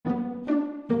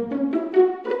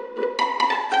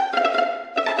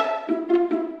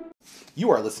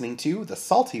You are listening to the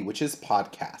Salty Witches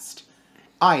podcast.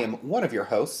 I am one of your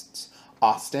hosts,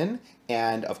 Austin,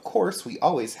 and of course, we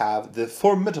always have the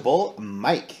formidable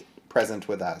Mike present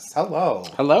with us. Hello.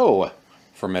 Hello.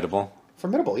 Formidable.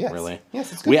 Formidable, yes. Really?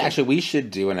 Yes, it's good. We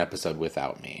should do an episode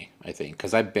without me, I think,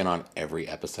 because I've been on every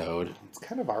episode. It's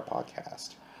kind of our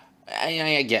podcast.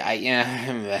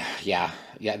 Yeah,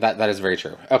 that is very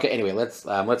true. Okay, anyway, let's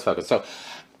focus. So,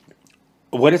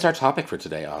 what is our topic for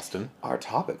today, Austin? Our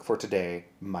topic for today,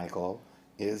 Michael,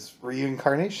 is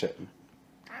reincarnation.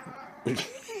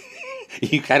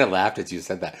 You kind of laughed as you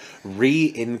said that.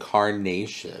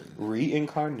 Reincarnation.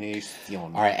 Reincarnation.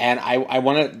 All right, and I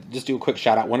want to just do a quick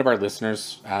shout out. One of our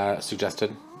listeners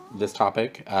suggested this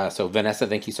topic. So, Vanessa,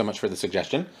 thank you so much for the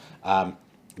suggestion.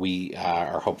 We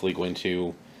are hopefully going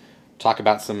to talk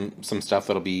about some stuff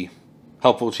that'll be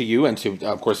helpful to you and to,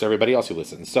 of course, everybody else who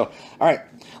listens. So, all right,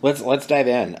 let's dive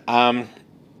in.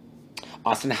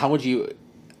 Austin, how would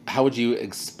you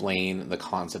explain the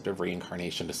concept of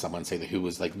reincarnation to someone, say, who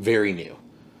was like very new,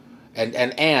 and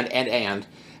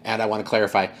I want to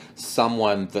clarify,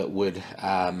 someone that would,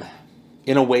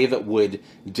 in a way that would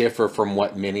differ from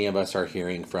what many of us are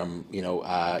hearing from,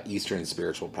 Eastern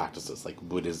spiritual practices like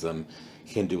Buddhism,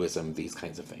 Hinduism, these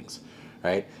kinds of things,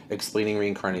 right? Explaining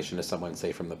reincarnation to someone,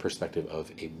 say, from the perspective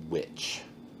of a witch.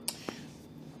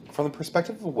 From the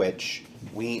perspective of a witch,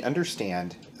 we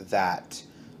understand that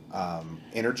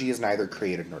energy is neither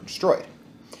created nor destroyed.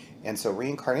 And so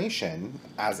reincarnation,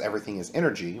 as everything is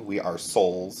energy, we are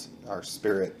souls, our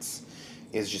spirits,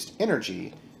 is just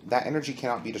energy. That energy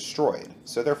cannot be destroyed.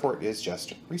 So therefore it is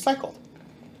just recycled.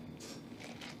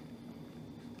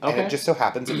 Okay. And it just so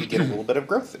happens that we get a little bit of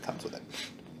growth that comes with it.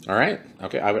 All right.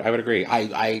 Okay, I would agree.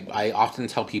 I often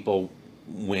tell people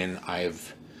when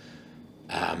I've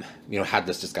had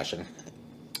this discussion,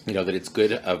 that it's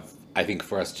good I think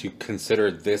for us to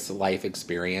consider this life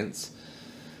experience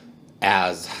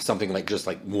as something like just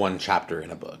like one chapter in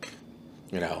a book,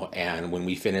 and when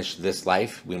we finish this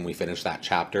life, when we finish that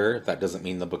chapter, that doesn't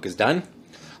mean the book is done,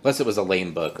 unless it was a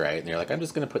lame book, right? And you're like, I'm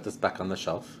just going to put this back on the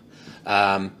shelf.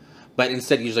 But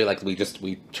instead, usually, like, we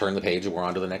turn the page and we're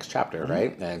on to the next chapter,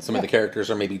 right? And some of the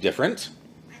characters are maybe different,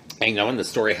 and the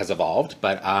story has evolved,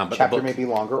 but chapter the book may be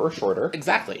longer or shorter.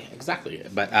 Exactly.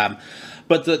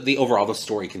 But the overall, the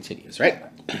story continues, right?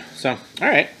 So, all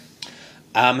right.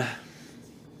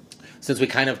 Since we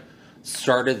kind of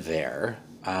started there,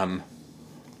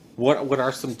 what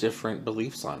are some different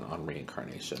beliefs on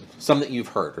reincarnation? Some that you've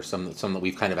heard, or some that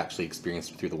we've kind of actually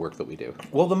experienced through the work that we do?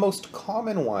 Well, the most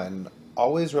common one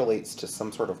always relates to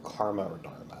some sort of karma or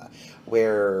dharma,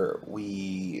 where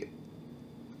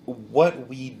what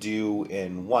we do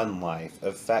in one life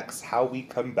affects how we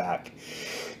come back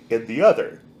in the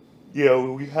other.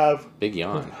 We have... Big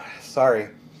yawn. Sorry.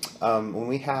 When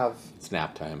we have... It's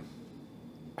nap time.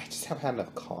 I just haven't had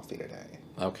enough coffee today.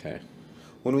 Okay.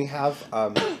 When we have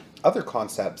other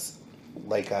concepts,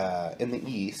 like in the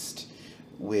East,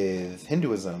 with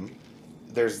Hinduism,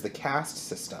 there's the caste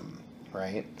system,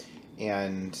 right?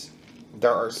 And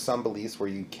there are some beliefs where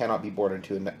you cannot be born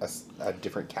into a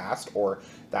different caste, or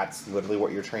that's literally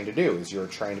what you're trying to do, is you're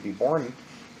trying to be born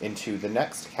into the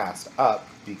next caste up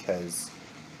because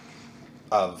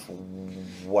of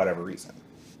whatever reason.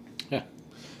 Yeah.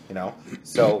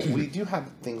 So we do have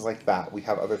things like that. We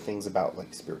have other things about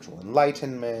like spiritual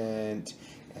enlightenment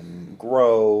and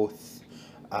growth.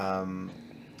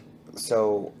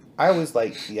 So I always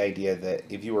like the idea that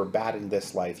if you were bad in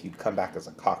this life, you'd come back as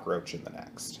a cockroach in the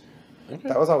next. Okay.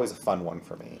 That was always a fun one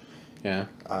for me. Yeah.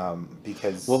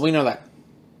 Because... Well, we know that...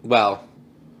 Well,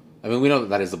 I mean, we know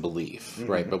that is a belief,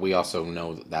 mm-hmm. right? But we also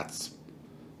know that that's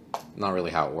not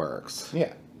really how it works.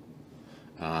 Yeah.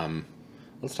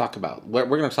 Let's talk about... We're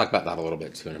going to talk about that a little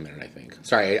bit, too, in a minute, I think.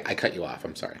 Sorry, I cut you off.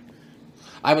 I'm sorry.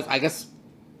 I guess...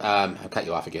 I cut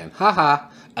you off again.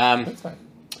 Ha-ha. That's fine.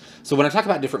 So when I talk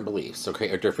about different beliefs, okay,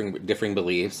 or differing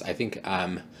beliefs, I think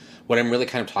what I'm really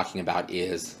kind of talking about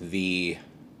is the...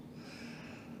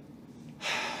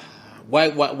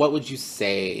 What would you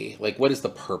say, like, what is the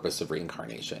purpose of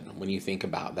reincarnation when you think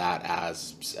about that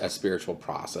as a spiritual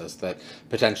process that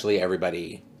potentially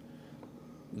everybody,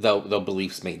 though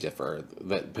beliefs may differ,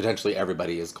 that potentially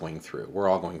everybody is going through? We're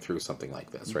all going through something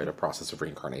like this, right? A process of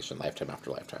reincarnation, lifetime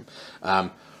after lifetime.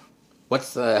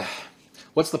 What's the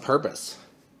purpose?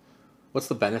 What's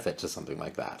the benefit to something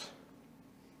like that?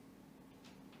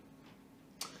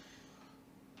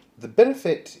 The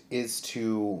benefit is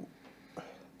to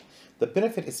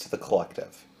the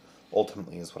collective.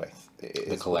 Ultimately, is what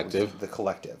the collective. The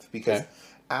collective, because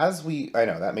I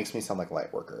know that makes me sound like a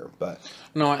light worker, but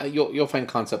no, you'll find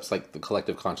concepts like the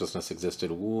collective consciousness existed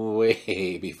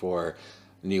way before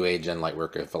New Age and light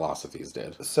worker philosophies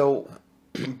did. So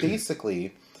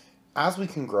basically, as we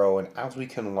can grow and as we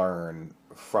can learn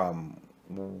from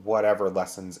whatever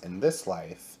lessons in this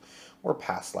life or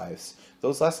past lives,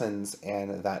 those lessons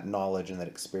and that knowledge and that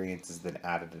experience is then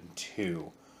added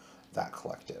into that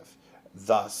collective.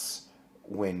 Thus,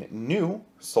 when new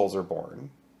souls are born,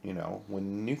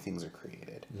 when new things are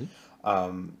created,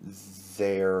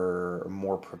 they're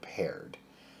more prepared,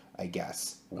 I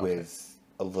guess, with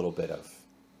a little bit of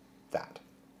that.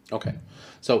 Okay.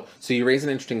 So you raise an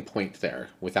interesting point there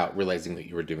without realizing that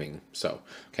you were doing so.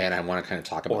 Okay, and I want to kind of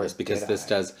talk about this because this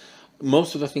does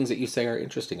most of the things that you say are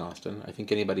interesting, Austin. I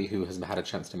think anybody who has had a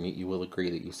chance to meet you will agree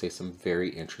that you say some very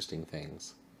interesting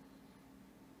things.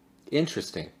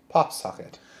 Interesting. Pop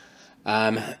socket.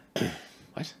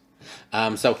 What?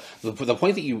 So the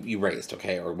point that you raised,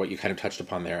 okay, or what you kind of touched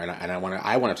upon there, and I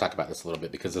want to talk about this a little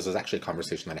bit because this is actually a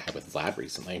conversation that I had with Vlad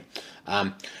recently.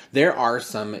 There are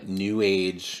some New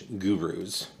Age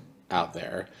gurus out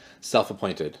there,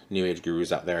 self-appointed New Age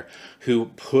gurus out there, who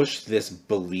push this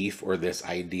belief or this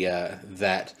idea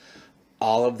that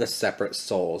all of the separate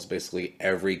souls, basically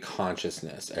every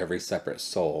consciousness, every separate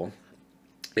soul,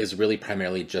 is really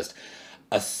primarily just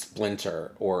a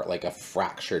splinter or like a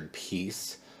fractured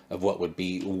piece of what would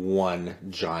be one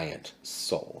giant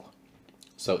soul.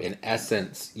 So in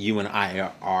essence, you and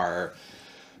I are,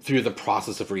 through the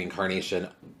process of reincarnation,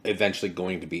 eventually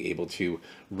going to be able to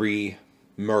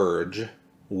re-merge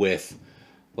with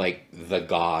like the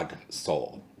God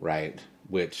soul, right?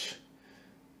 Which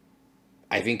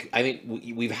I think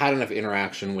we've had enough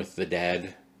interaction with the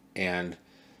dead, and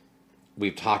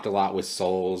we've talked a lot with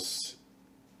souls,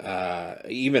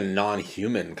 even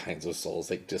non-human kinds of souls,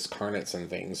 like discarnates and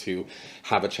things, who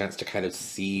have a chance to kind of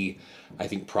see, I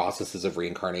think, processes of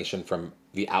reincarnation from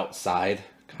the outside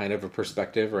kind of a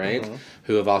perspective, right? Mm-hmm.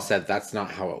 Who have all said that's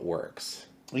not how it works.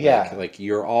 Yeah. Like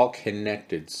you're all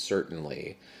connected,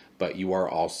 certainly, but you are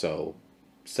also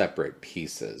separate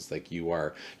pieces. Like you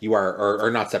are or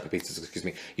not separate pieces, excuse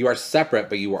me. You are separate,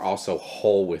 but you are also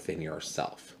whole within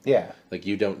yourself. Yeah. Like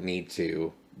you don't need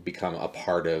to become a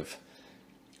part of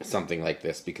something like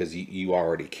this because you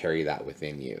already carry that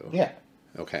within you. Yeah.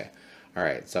 Okay. All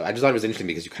right. So I just thought it was interesting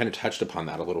because you kind of touched upon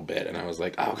that a little bit, and I was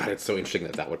like, oh God, it's so interesting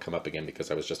that would come up again because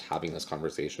I was just having this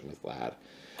conversation with Vlad.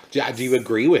 Do you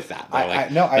agree with that? Though?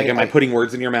 Am I putting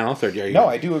words in your mouth, or do you... No,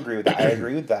 I do agree with that. I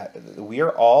agree with that. We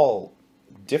are all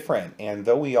different, and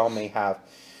though we all may have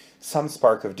some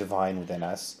spark of divine within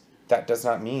us, that does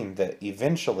not mean that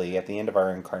eventually, at the end of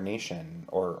our incarnation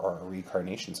or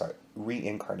reincarnation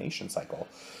cycle,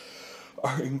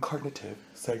 our incarnative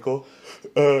cycle,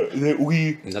 that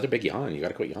we... Another big yawn. You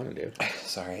gotta quit yawning, dude.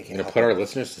 Sorry, I can't. You're gonna put our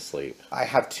listeners to sleep. I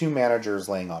have 2 managers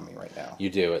laying on me right now. You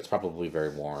do. It's probably very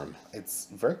warm. It's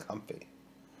very comfy.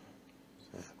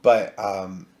 But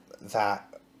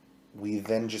that we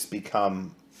then just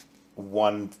become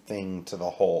one thing to the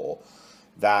whole.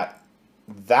 That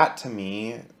to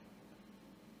me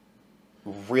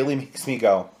really makes me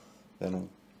go, then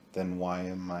why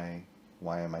am I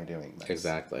doing this?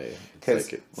 Exactly.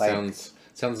 Because it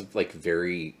sounds like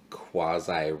very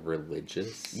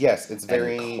quasi-religious. Yes, it's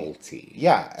very culty.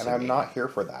 Yeah, and I'm not here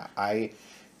for that.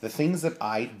 The things that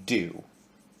I do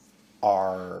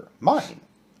are mine.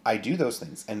 I do those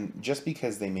things, and just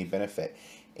because they may benefit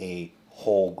a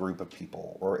whole group of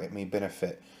people or it may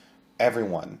benefit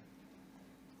everyone,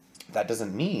 that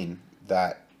doesn't mean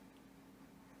that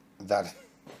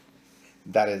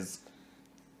is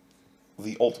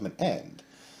the ultimate end.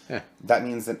 Yeah. That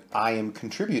means that I am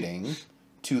contributing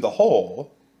to the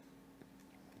whole.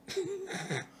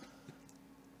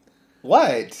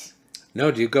 What?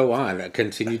 No, do go on.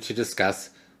 Continue to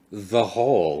discuss the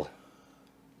whole.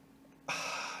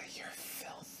 You're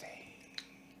filthy.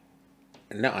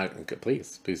 No,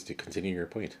 please do continue your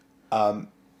point.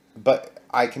 But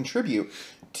I contribute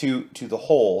to the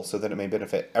whole so that it may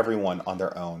benefit everyone on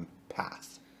their own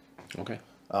path. Okay.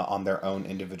 On their own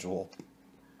individual.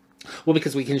 Well,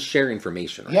 because we can share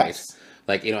information, right? Yes.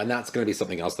 Like, and that's going to be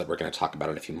something else that we're going to talk about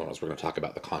in a few moments. We're going to talk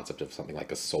about the concept of something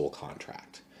like a soul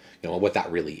contract. What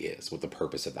that really is, what the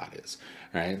purpose of that is,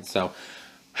 right? So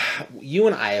you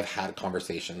and I have had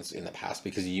conversations in the past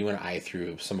because you and I,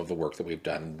 through some of the work that we've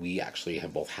done, we actually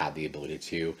have both had the ability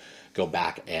to go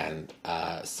back and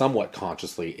somewhat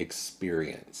consciously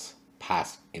experience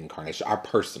past incarnation, our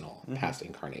personal past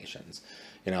incarnations.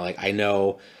 Like I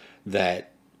know that,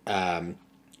 a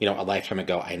lifetime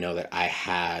ago, I know that I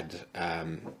had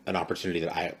an opportunity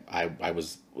that I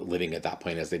was living at that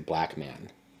point as a black man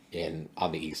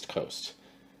on the East Coast.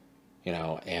 you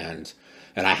know, and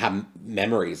I have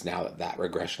memories now that that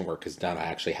regression work is done. I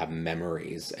actually have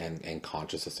memories and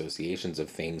conscious associations of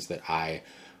things that I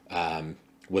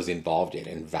was involved in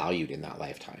and valued in that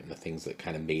lifetime, the things that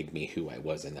kind of made me who I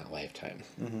was in that lifetime.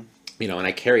 You know, and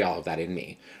I carry all of that in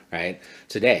me, right?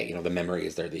 Today, you know, the memory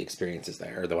is there, the experience is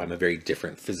there, though I'm a very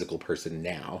different physical person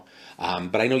now.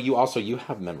 But I know you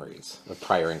have memories of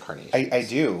prior incarnations. I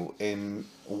do. In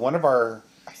one of our,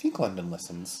 I think London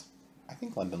listens to the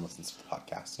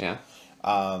podcast. Yeah.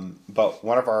 But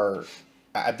one of our,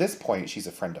 at this point, she's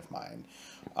a friend of mine,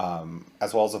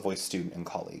 as well as a voice student and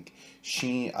colleague.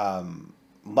 She,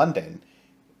 London,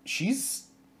 she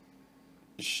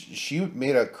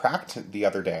made a crack the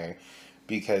other day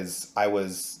because I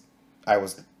was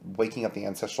waking up the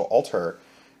ancestral altar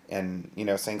and, you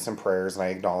know, saying some prayers, and I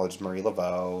acknowledged Marie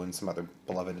Laveau and some other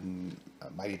beloved and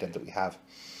mighty dead that we have.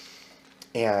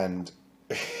 And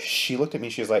she looked at me,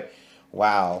 she was like,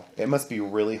 wow, it must be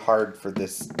really hard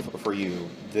for you.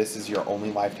 This is your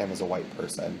only lifetime as a white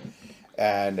person.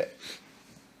 And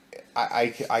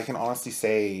I can honestly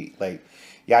say, like,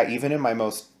 yeah, even in my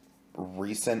most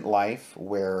recent life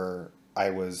where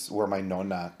my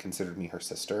nonna considered me her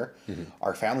sister,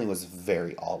 our family was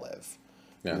very olive.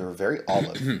 Yeah. We were very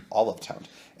olive toned.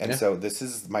 And so this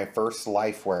is my first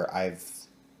life where I've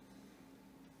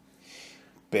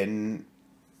been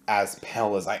as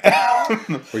pale as I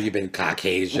am. Where you've been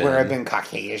Caucasian. Where I've been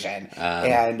Caucasian.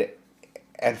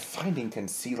 And finding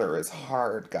concealer is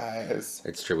hard, guys.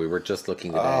 It's true. We were just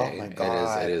looking today. Oh my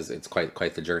God. It's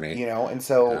quite the journey. You know, and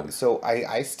so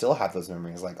I still have those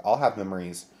memories. Like, I'll have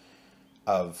memories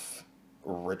of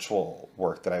ritual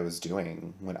work that I was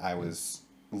doing when I was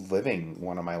living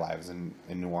one of my lives in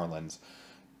New Orleans.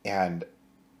 And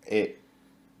it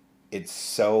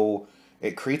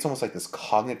creates almost like this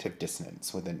cognitive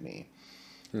dissonance within me.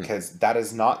 Because that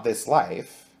is not this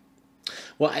life.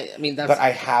 Well, I mean, but I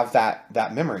have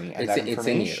that memory and that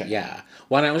information. It's in you, yeah.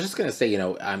 Well, and I was just going to say, you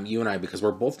know, you and I, because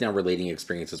we're both now relating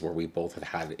experiences where we both have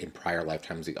had in prior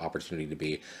lifetimes the opportunity to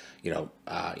be, you know,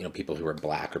 people who are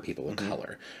Black or people of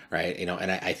color, right? You know,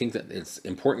 and I think that it's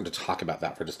important to talk about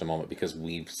that for just a moment, because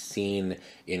we've seen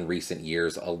in recent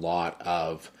years a lot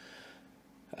of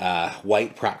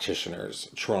white practitioners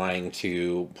trying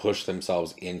to push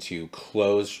themselves into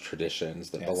closed traditions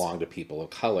that belong to people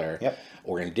of color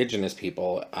or indigenous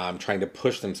people, trying to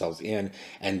push themselves in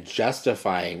and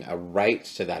justifying a right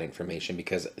to that information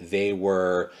because they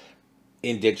were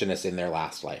indigenous in their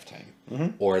last lifetime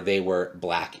or they were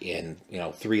Black in, you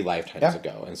know, 3 lifetimes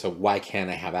ago. And so why can't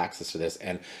I have access to this?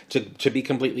 And to be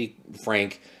completely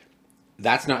frank,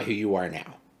 that's not who you are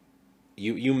now.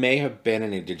 You may have been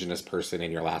an indigenous person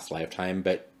in your last lifetime,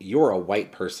 but you're a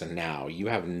white person now. You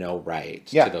have no right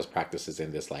to those practices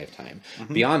in this lifetime.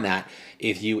 Beyond that,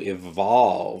 if you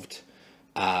evolved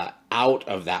out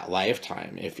of that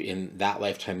lifetime, if in that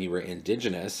lifetime you were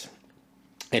indigenous,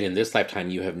 and in this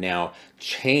lifetime you have now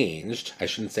changed, I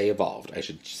shouldn't say evolved, I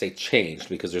should say changed,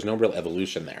 because there's no real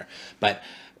evolution there. But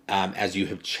as you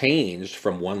have changed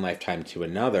from one lifetime to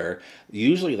another,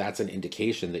 usually that's an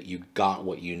indication that you got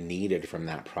what you needed from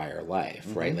that prior life,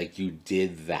 right? Like you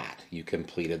did that, you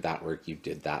completed that work, you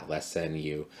did that lesson,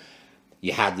 you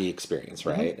had the experience,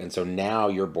 right? And so now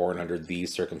you're born under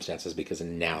these circumstances because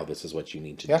now this is what you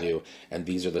need to do, and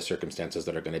these are the circumstances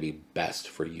that are going to be best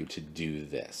for you to do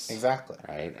this. Exactly.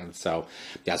 Right? And so,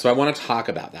 so I want to talk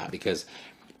about that because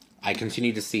I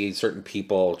continue to see certain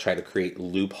people try to create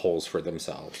loopholes for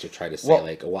themselves to try to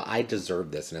say, well, I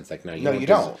deserve this. And it's like, no, you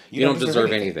don't. You don't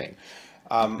deserve anything.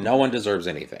 No one deserves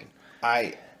anything.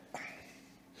 I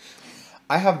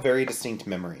have very distinct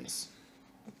memories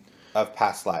of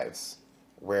past lives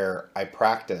where I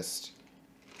practiced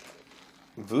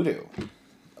voodoo,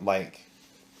 like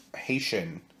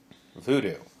Haitian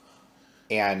voodoo.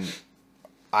 And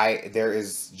I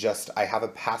have a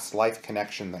past life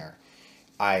connection there.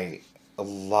 I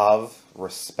love,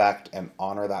 respect, and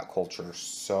honor that culture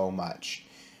so much.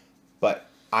 But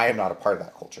I am not a part of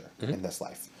that culture in this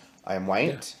life. I am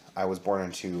white. I was born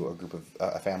into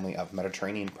a family of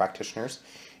Mediterranean practitioners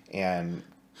and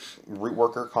root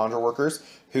worker, conjure workers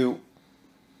who,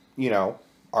 you know,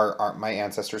 are my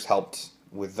ancestors helped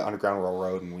with the Underground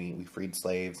Railroad, and we freed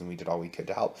slaves and we did all we could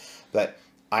to help. But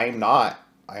I am not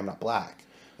Black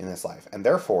in this life. And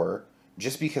therefore,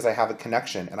 just because I have a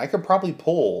connection, and I could probably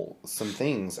pull some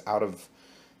things out of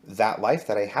that life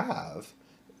that I have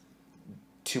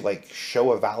to like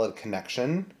show a valid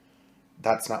connection,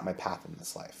 that's not my path in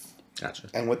this life. Gotcha.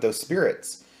 And with those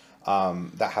spirits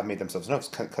that have made themselves known,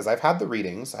 because I've had the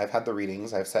readings, I've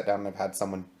sat down and I've had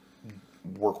someone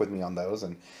work with me on those,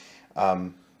 and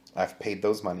I've paid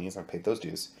those monies, I've paid those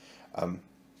dues.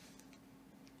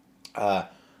 I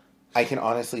can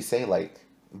honestly say, like,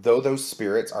 though those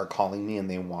spirits are calling me and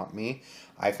they want me,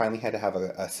 I finally had to have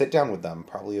a sit down with them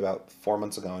probably about 4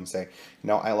 months ago and say,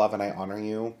 no, I love and I honor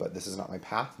you, but this is not my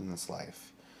path in this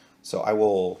life. So I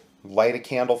will light a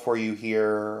candle for you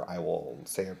here. I will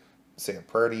say a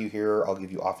prayer to you here. I'll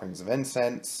give you offerings of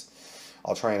incense.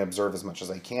 I'll try and observe as much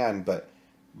as I can, but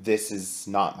this is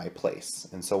not my place.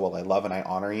 And so while I love and I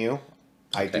honor you,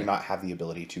 I do Okay. not have the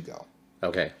ability to go.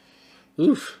 Okay.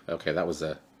 Oof. Okay, that was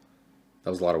a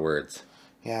lot of words.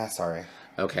 Yeah, sorry.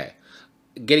 Okay.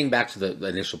 Getting back to the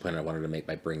initial point I wanted to make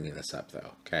by bringing this up,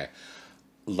 though. Okay.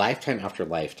 Lifetime after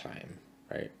lifetime,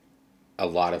 right? A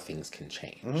lot of things can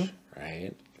change,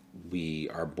 right? We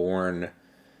are born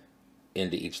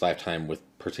into each lifetime with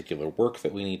particular work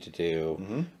that we need to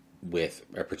do, with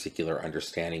a particular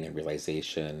understanding and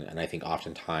realization. And I think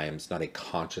oftentimes not a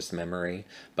conscious memory,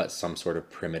 but some sort of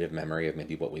primitive memory of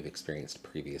maybe what we've experienced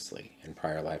previously in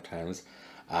prior lifetimes.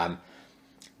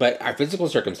 But our physical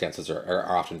circumstances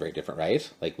are often very different, right?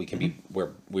 Like we can be,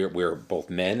 we're both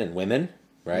men and women,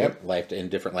 right? Yep. Life in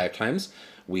different lifetimes.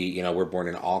 We're born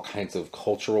in all kinds of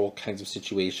cultural kinds of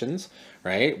situations,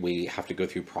 right? We have to go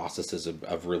through processes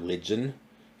of religion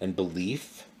and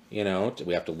belief. We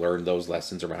have to learn those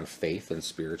lessons around faith and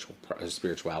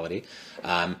spirituality.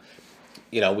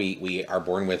 We are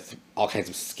born with all kinds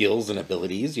of skills and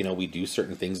abilities. We do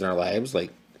certain things in our lives,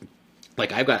 like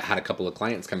I've had a couple of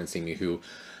clients come and see me who,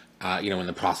 in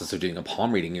the process of doing a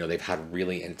palm reading, they've had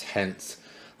really intense,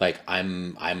 like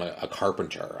I'm a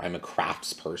carpenter, I'm a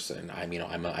craftsperson,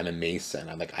 I'm a mason,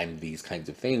 I'm these kinds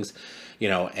of things,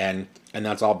 and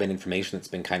that's all been information that's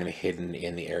been kind of hidden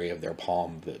in the area of their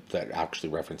palm that actually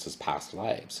references past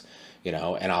lives.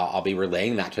 And I'll be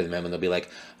relaying that to them and they'll be like,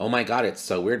 oh my God, it's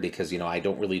so weird because, I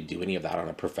don't really do any of that on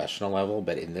a professional level,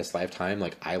 but in this lifetime,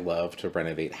 like I love to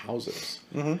renovate houses.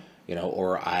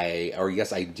 Or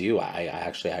yes, I do.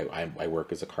 I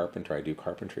work as a carpenter. I do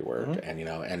carpentry work,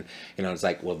 and it's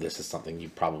like, well, this is something you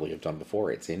probably have done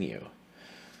before. It's in you.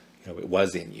 It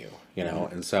was in you.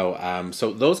 And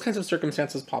so those kinds of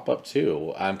circumstances pop up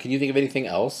too. Can you think of anything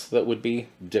else that would be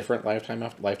different lifetime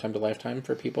to lifetime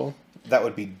for people? That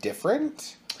would be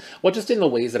different? Well, just in the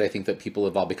ways that I think that people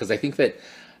evolve, because I think that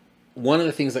one of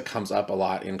the things that comes up a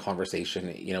lot in conversation,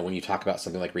 when you talk about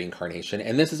something like reincarnation,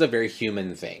 and this is a very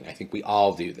human thing. I think we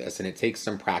all do this, and it takes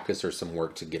some practice or some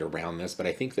work to get around this. But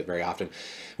I think that very often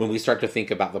when we start to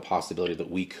think about the possibility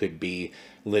that we could be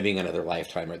living another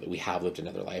lifetime or that we have lived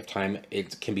another lifetime,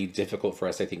 it can be difficult for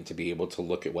us, I think, to be able to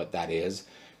look at what that is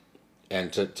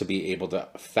and to be able to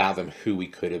fathom who we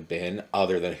could have been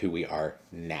other than who we are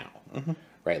now,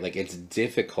 right? Like it's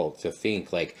difficult to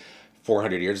think like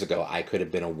 400 years ago, I could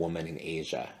have been a woman in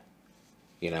Asia,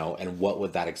 and what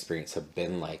would that experience have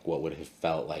been like? What would it have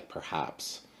felt like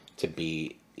perhaps to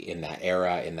be in that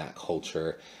era, in that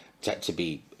culture, to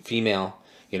be female,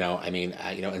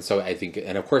 and so I think,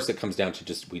 and of course it comes down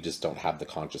to we just don't have the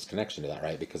conscious connection to that,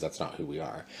 right? Because that's not who we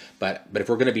are. But if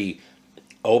we're going to be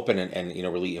open and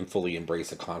really and fully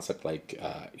embrace a concept like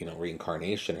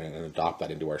reincarnation and adopt that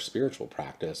into our spiritual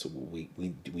practice, we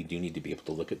do need to be able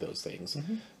to look at those things.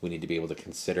 We need to be able to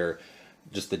consider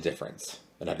just the difference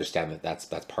and understand that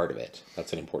that's part of it.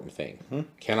 That's an important thing.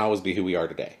 Can't always be who we are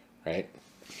today, right?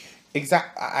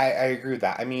 Exactly. I agree with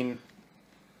that. I mean,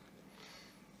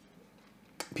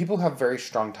 people who have very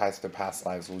strong ties to their past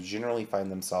lives will generally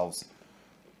find themselves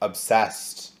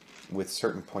obsessed with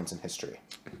certain points in history.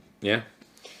 Yeah.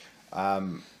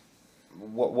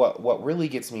 What really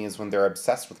gets me is when they're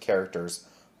obsessed with characters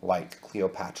like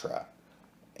Cleopatra,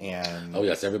 and oh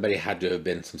yes, everybody had to have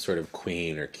been some sort of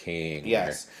queen or king.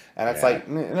 Yes, and it's like,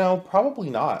 no, probably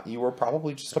not. You were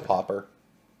probably just a pauper.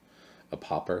 A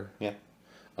pauper. Yeah.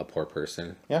 A poor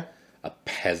person. Yeah. A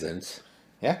peasant.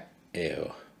 Yeah.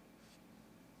 Ew.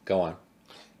 Go on.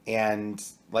 And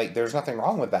like, there's nothing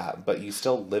wrong with that, but you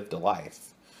still lived a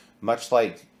life, much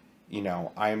like,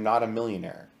 I am not a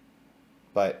millionaire,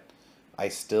 but I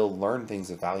still learn things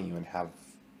of value and have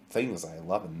things I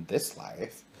love in this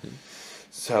life.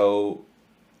 So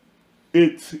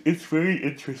it's very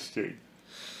interesting.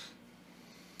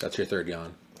 That's your third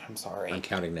yawn. I'm sorry. I'm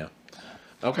counting now.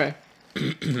 Okay.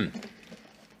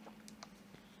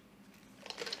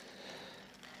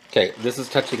 Okay, this is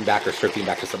touching back or circling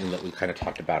back to something that we kind of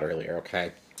talked about earlier,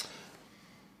 okay?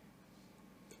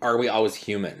 Are we always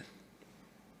human?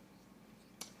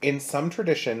 In some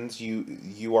traditions,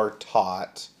 you are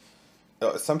taught.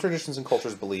 Some traditions and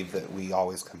cultures believe that we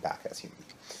always come back as human.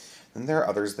 And there are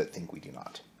others that think we do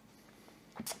not.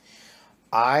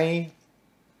 I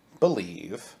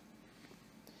believe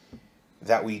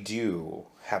that we do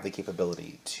have the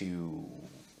capability to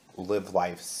live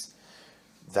lives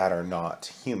that are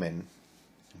not human,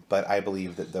 but I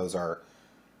believe that those are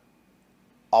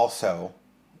also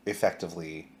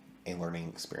effectively a learning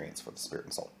experience for the spirit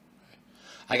and soul.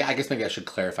 I guess maybe I should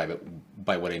clarify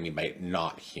by what I mean by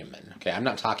not human. Okay, I'm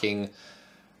not talking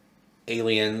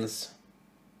aliens.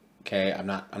 Okay, I'm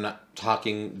not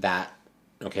talking that.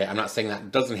 Okay, I'm not saying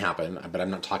that doesn't happen, but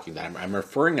I'm not talking that. I'm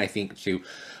referring, I think, to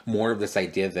more of this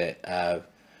idea that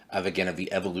of again of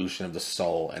the evolution of the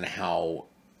soul and how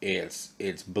it's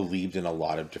believed in a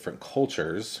lot of different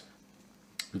cultures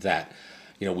that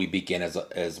we begin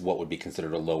as what would be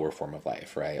considered a lower form of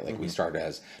life, right? Like we start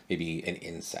as maybe an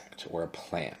insect or a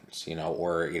plant,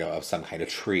 or of some kind of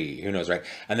tree, who knows, right?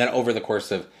 And then over the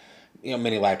course of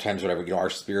many lifetimes, whatever,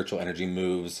 our spiritual energy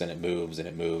moves and it moves and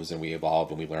it moves, and we evolve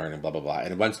and we learn and blah blah blah.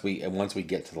 And once we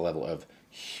get to the level of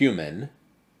human,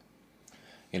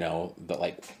 that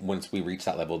like once we reach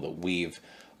that level, that we've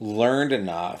learned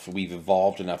enough, we've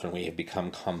evolved enough, and we have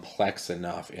become complex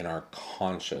enough in our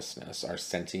consciousness, our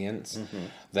sentience,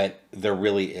 that there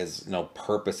really is no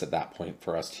purpose at that point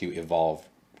for us to evolve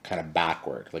kind of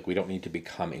backward. Like we don't need to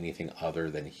become anything other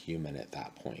than human at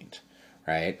that point,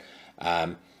 right?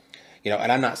 And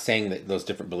I'm not saying that those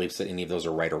different beliefs, that any of those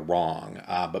are right or wrong,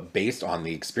 but based on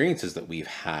the experiences that we've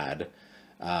had,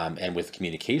 and with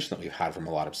communication that we've had from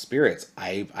a lot of spirits,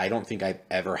 I don't think I've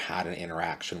ever had an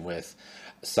interaction with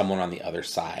someone on the other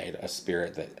side, a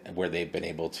spirit where they've been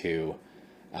able to,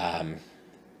 like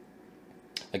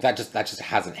that just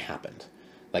hasn't happened.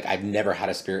 Like I've never had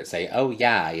a spirit say, "Oh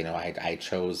yeah, I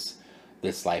chose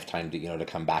this lifetime to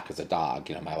come back as a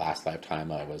dog. My last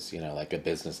lifetime I was like a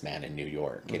businessman in New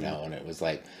York. And it was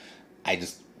like,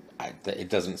 it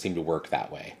doesn't seem to work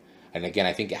that way." And again,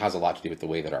 I think it has a lot to do with the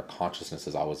way that our consciousness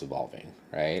is always evolving,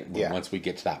 right? Yeah. Once we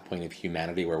get to that point of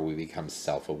humanity where we become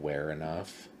self-aware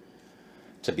enough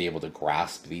to be able to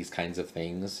grasp these kinds of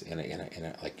things in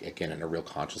a real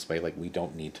conscious way, like we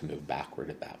don't need to move backward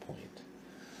at that point.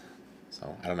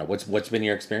 So I don't know, what's been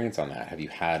your experience on that? Have you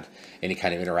had any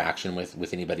kind of interaction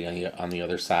with anybody on the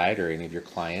other side, or any of your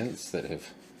clients that have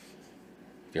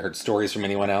you heard stories from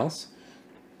anyone else?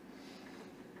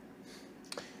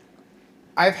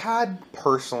 I've had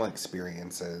personal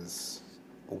experiences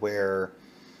where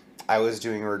I was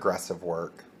doing regressive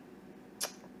work,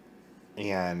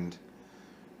 and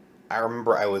I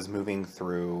remember I was moving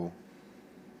through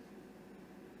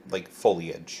like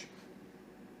foliage.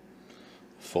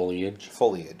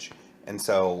 And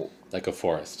so Like a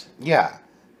forest. yeah,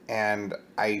 and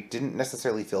I didn't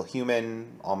necessarily feel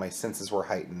human. All my senses were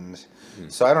heightened.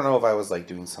 So I don't know if I was like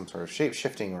doing some sort of shape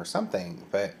shifting or something,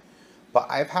 but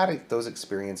I've had those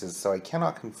experiences, so I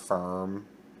cannot confirm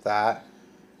that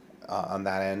on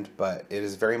that end. But it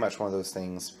is very much one of those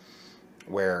things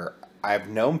where I've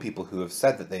known people who have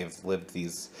said that they've lived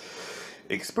these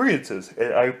experiences,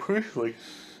 and I personally,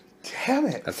 damn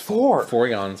it, That's four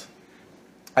yawns.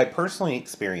 I personally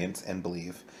experience and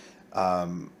believe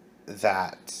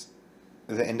that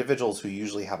the individuals who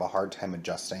usually have a hard time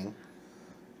adjusting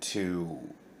to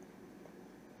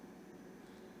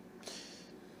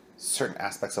certain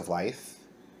aspects of life,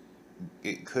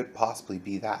 it could possibly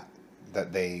be that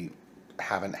they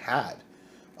haven't had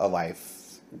a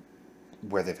life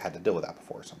where they've had to deal with that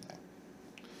before or something.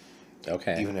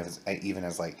 Okay. Even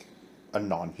as like a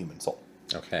non-human soul.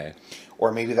 Okay.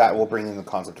 Or maybe that will bring in the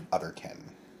concept of otherkin.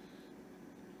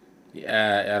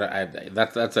 Yeah,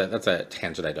 that's a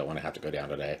tangent I don't want to have to go down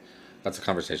today. That's a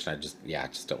conversation I just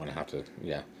don't want to have to.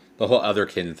 Yeah, the whole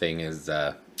otherkin thing is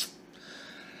because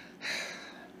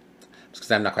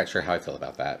I'm not quite sure how I feel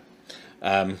about that.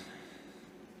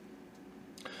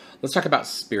 Let's talk about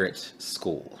spirit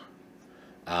school.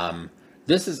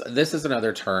 This is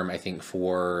another term I think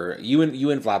for you and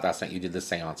Vlad last night. You did the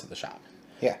seance at the shop.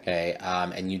 Yeah. Okay.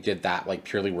 And you did that like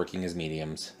purely working as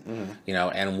mediums.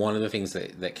 And one of the things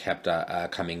that kept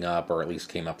coming up, or at least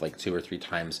came up like 2 or 3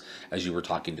 times as you were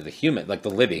talking to the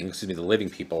living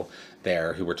people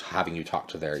there who were having you talk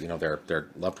to their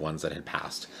loved ones that had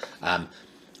passed,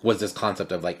 was this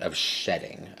concept of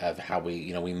shedding, of how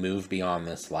we move beyond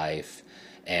this life,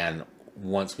 and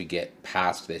once we get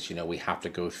past this, we have to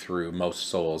go through, most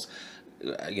souls,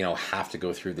 have to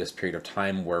go through this period of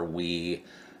time where we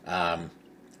have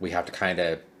to kind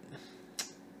of,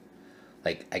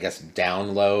 like, I guess,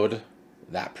 download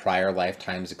that prior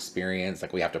lifetime's experience.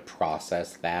 Like, we have to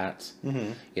process that,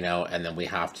 and then we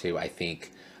have to, I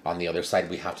think, on the other side,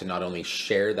 we have to not only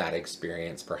share that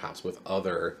experience perhaps with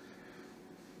other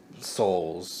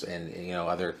souls and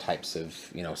other types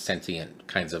of sentient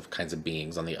kinds of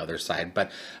beings on the other side,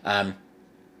 but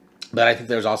But I think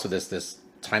there's also this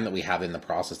time that we have in the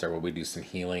process there where we do some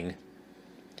healing.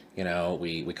 You know,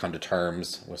 we come to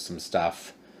terms with some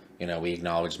stuff. You know, we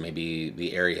acknowledge maybe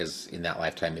the areas in that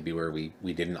lifetime maybe where we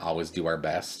didn't always do our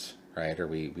best, right? Or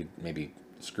we maybe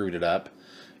screwed it up,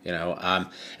 you know.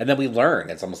 And then we learn.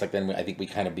 It's almost like then I think we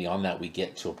kind of beyond that we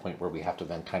get to a point where we have to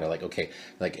then kind of like, okay,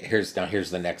 like here's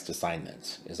the next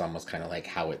assignment is almost kind of like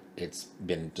how it's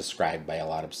been described by a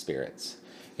lot of spirits,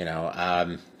 you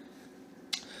know.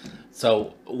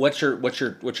 So what's your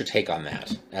take on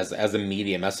that as a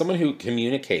medium, as someone who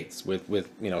communicates with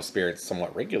you know spirits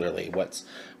somewhat regularly?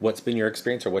 What's been your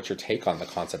experience, or what's your take on the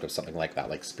concept of something like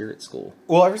that, like spirit school?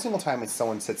 Well, every single time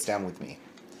someone sits down with me,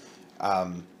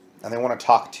 and they want to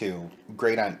talk to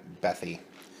Great Aunt Bethy,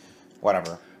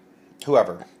 whatever,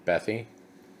 whoever, Bethy,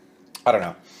 I don't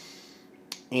know,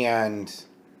 and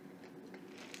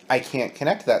I can't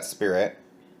connect to that spirit.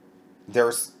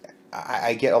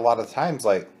 I get a lot of times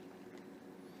like,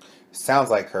 sounds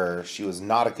like her, she was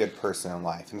not a good person in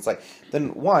life. And it's like,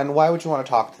 then one, why would you want to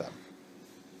talk to them?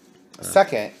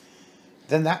 Second,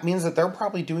 then that means that they're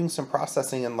probably doing some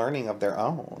processing and learning of their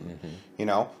own. Mm-hmm. You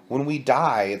know, when we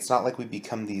die, it's not like we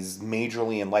become these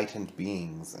majorly enlightened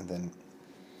beings and then...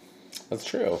 That's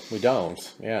true. We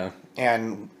don't. Yeah.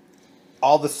 And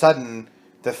all of a sudden,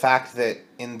 the fact that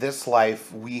in this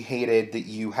life we hated that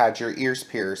you had your ears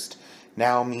pierced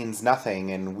now means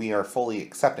nothing, and we are fully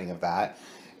accepting of that.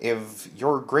 If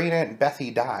your great aunt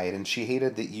Bethy died and she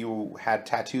hated that you had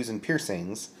tattoos and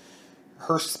piercings,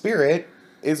 her spirit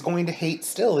is going to hate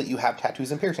still that you have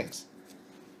tattoos and piercings.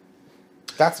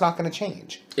 That's not going to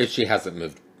change. If she hasn't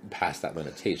moved past that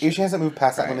limitation. If she hasn't moved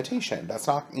past that limitation, that's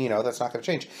not going to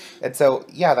change. And so,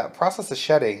 yeah, that process of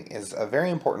shedding is a very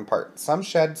important part. Some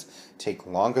sheds take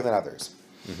longer than others.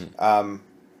 Mm-hmm.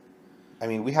 I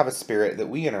mean, we have a spirit that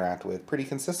we interact with pretty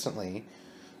consistently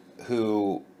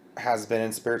who has been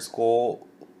in spirit school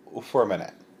for a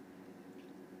minute.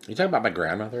 You talking about my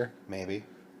grandmother? Maybe.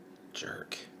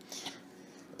 Jerk.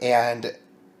 And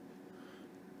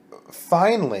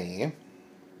finally,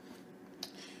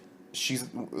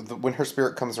 when her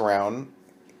spirit comes around,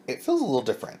 it feels a little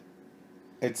different.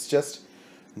 It's just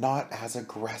not as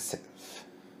aggressive.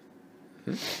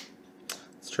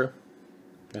 It's true.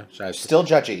 Yeah, still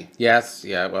judgy. Yes,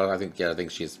 yeah. Well, I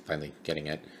think she's finally getting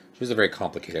it. She was a very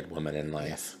complicated woman in life,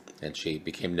 yes. And she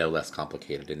became no less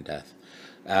complicated in death.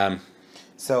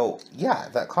 So, yeah,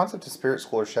 that concept of spirit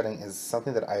school or shedding is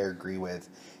something that I agree with.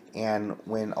 And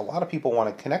when a lot of people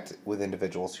want to connect with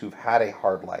individuals who've had a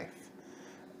hard life,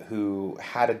 who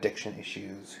had addiction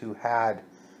issues, who had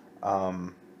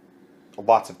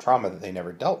lots of trauma that they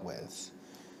never dealt with,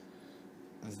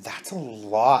 that's a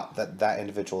lot that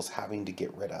individual is having to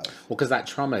get rid of. Well, because that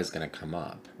trauma is going to come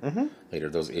up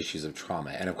later, those issues of trauma.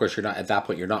 And of course, you're not, at that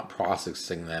point, you're not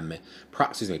processing them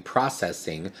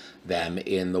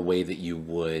in the way that you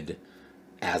would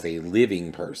as a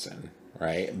living person,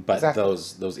 right? But exactly.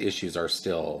 those issues are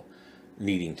still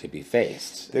needing to be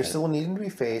faced. They're still needing to be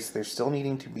faced. They're still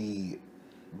needing to be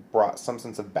brought some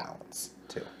sense of balance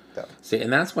to. See,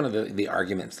 and that's one of the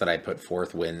arguments that I put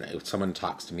forth when someone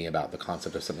talks to me about the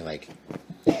concept of something like,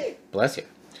 bless you,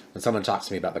 when someone talks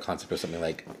to me about the concept of something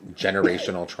like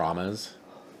generational traumas,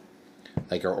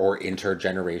 like or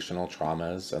intergenerational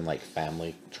traumas and like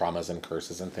family traumas and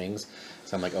curses and things.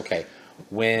 So I'm like, okay,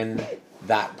 when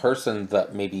that person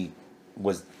that maybe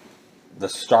was the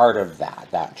start of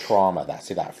that trauma,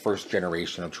 that first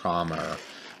generation of trauma or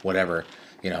whatever,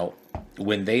 you know,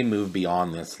 when they move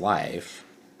beyond this life,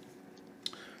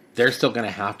 they're still going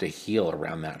to have to heal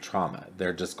around that trauma.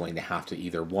 They're just going to have to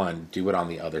either, one, do it on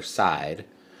the other side,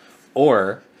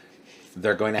 or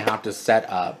they're going to have to set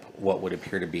up what would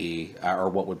appear to be, or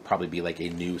what would probably be like a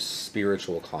new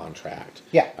spiritual contract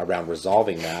around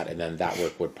resolving that, and then that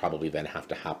work would probably then have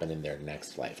to happen in their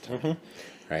next lifetime.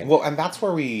 Right? Well, and that's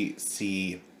where we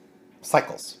see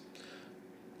cycles.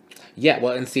 Yeah,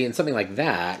 well, and see, in something like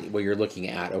that, where you're looking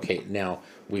at, okay, now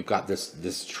we've got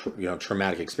this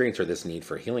traumatic experience or this need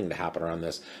for healing to happen around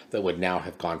this that would now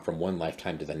have gone from one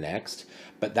lifetime to the next,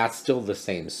 but that's still the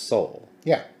same soul.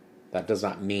 Yeah. That does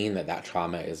not mean that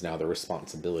trauma is now the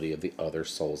responsibility of the other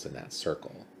souls in that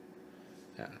circle.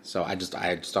 Yeah. So I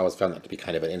just always found that to be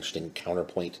kind of an interesting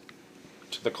counterpoint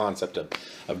to the concept of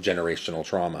generational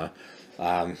trauma.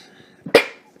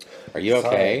 Are you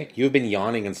okay? Sorry. You've been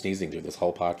yawning and sneezing through this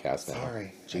whole podcast now.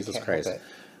 Sorry. Jesus Christ.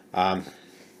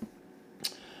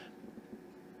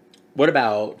 What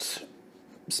about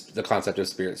the concept of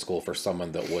spirit school for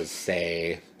someone that was,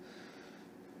 say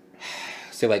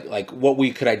like what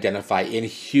we could identify in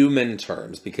human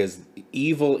terms, because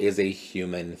evil is a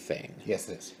human thing. Yes,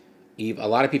 it is. A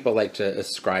lot of people like to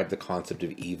ascribe the concept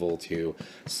of evil to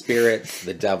spirits,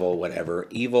 the devil, whatever.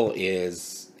 Evil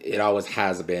is, it always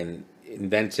has been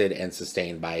invented and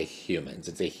sustained by humans.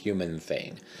 It's a human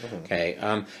thing. Okay.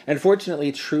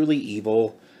 Unfortunately, truly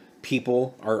evil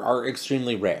people are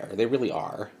extremely rare. They really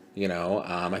are. You know,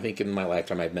 I think in my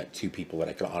lifetime I've met two people that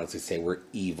I could honestly say were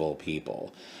evil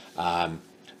people.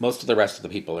 Most of the rest of the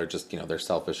people are just, they're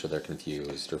selfish or they're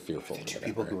confused or fearful. Two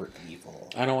people who are evil.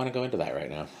 I don't want to go into that right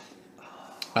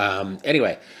now.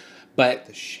 Anyway, but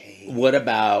The shade. what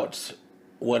about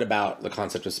the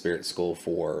concept of spirit school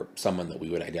for someone that we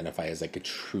would identify as like a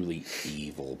truly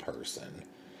evil person?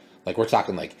 Like we're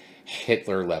talking like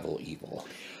Hitler level evil,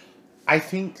 I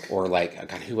think or like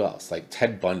God, who else? Like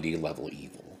Ted Bundy level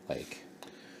evil. Like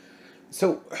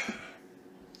so.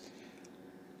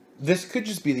 This could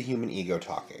just be the human ego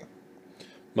talking,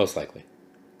 most likely.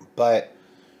 but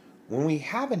when we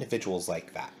have individuals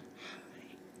like that,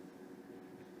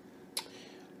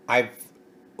 I've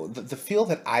the feel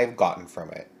that I've gotten from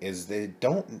it is they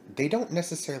don't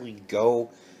necessarily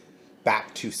go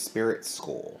back to spirit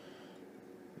school.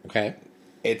 Okay.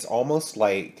 It's almost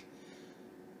like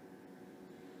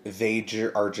they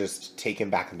are just taken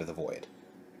back into the void.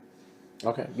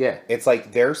 Okay. Yeah. It's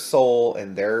like their soul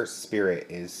and their spirit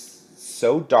is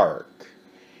so dark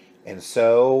and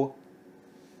so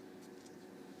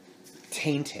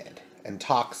tainted and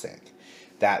toxic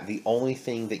that the only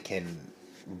thing that can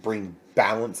bring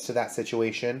balance to that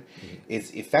situation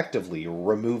is effectively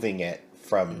removing it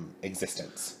from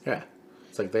existence. Yeah.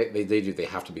 It's like they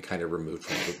have to be kind of removed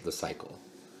from the cycle.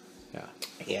 Yeah.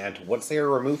 And once they are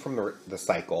removed from the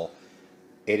cycle,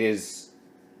 it is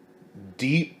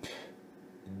deep,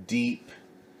 deep,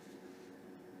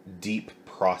 deep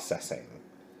processing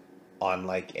on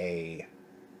like a.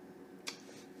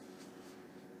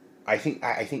 I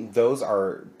think those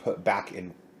are put back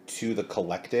into the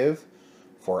collective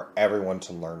for everyone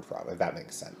to learn from, if that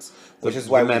makes sense. Which is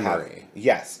why we have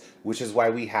which is why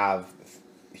we have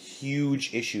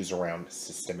huge issues around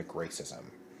systemic racism.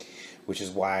 Which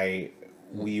is why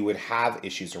we would have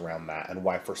issues around that, and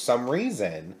why for some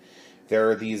reason there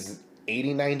are these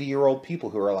 80, 90-year-old people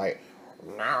who are like,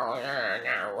 no,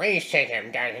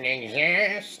 racism doesn't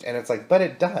exist. And it's like, but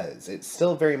it does. It's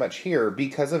still very much here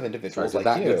because of individuals like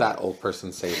you. Did that old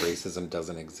person say racism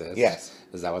doesn't exist? Yes.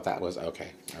 Is that what that was?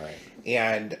 Okay. All right.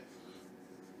 And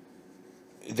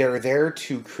they're there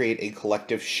to create a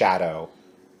collective shadow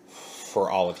for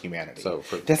all of humanity. So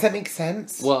does that make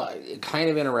sense? Well,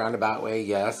 kind of in a roundabout way,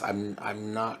 yes. I'm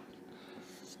not.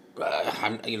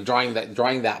 I'm drawing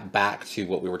that back to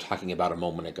what we were talking about a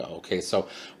moment ago. Okay, so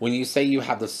when you say you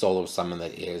have the soul of someone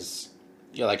that is,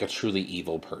 like a truly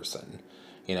evil person,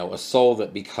 a soul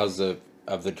that because of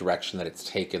the direction that it's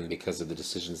taken, because of the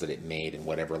decisions that it made in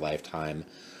whatever lifetimes,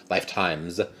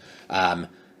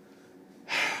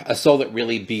 a soul that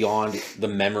really beyond the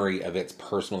memory of its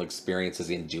personal experiences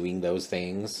in doing those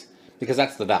things. Because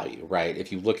that's the value, right?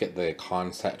 If you look at the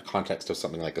context of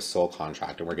something like a soul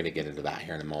contract, and we're going to get into that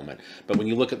here in a moment, but when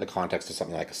you look at the context of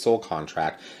something like a soul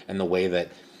contract and the way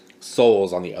that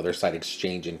souls on the other side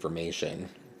exchange information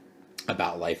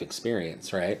about life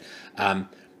experience, right?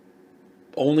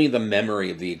 Only the memory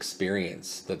of the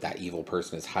experience that evil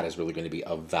person has had is really going to be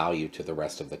of value to the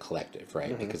rest of the collective,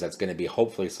 right? Because that's going to be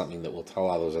hopefully something that will tell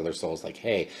all those other souls like,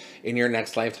 hey, in your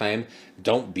next lifetime,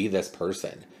 don't be this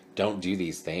person. Don't do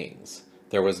these things.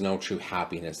 There was no true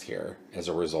happiness here as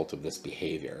a result of this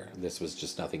behavior. This was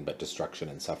just nothing but destruction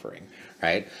and suffering,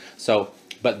 right? So,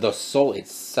 but the soul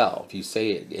itself, you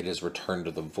say it is returned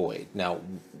to the void. Now,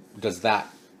 does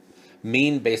that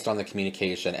mean based on the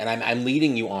communication? And I'm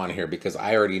leading you on here because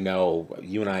I already know,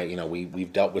 you and I,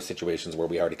 we've dealt with situations where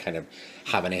we already kind of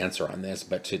have an answer on this,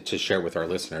 but to share with our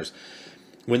listeners,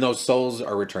 when those souls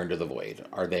are returned to the void,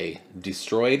 are they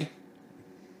destroyed?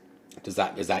 Is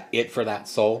that it for that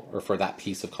soul or for that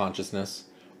piece of consciousness?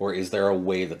 Or is there a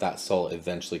way that soul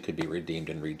eventually could be redeemed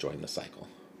and rejoin the cycle?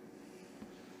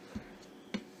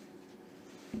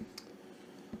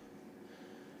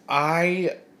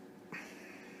 I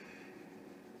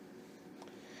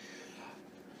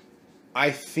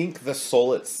think the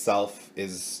soul itself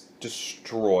is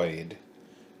destroyed,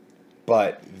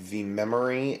 but the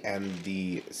memory and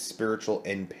the spiritual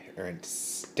imprint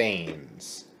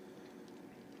stains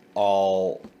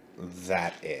all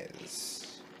that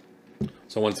is.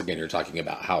 So once again, you're talking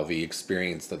about how the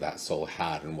experience that soul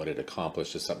had and what it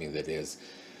accomplished is something that is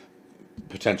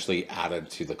potentially added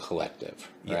to the collective,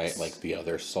 right? Yes. Like the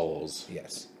other souls,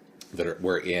 Yes, that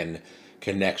were in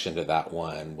connection to that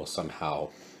one will somehow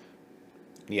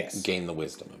gain the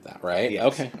wisdom of that, right?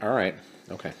 Yes. Okay, all right,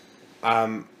 okay.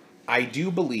 I I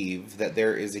do believe that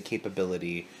there is a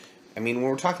capability. I mean, when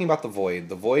we're talking about the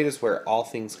void is where all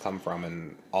things come from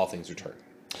and all things return.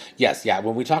 Yes, yeah.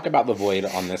 When we talk about the void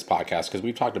on this podcast, because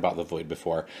we've talked about the void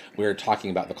before, we're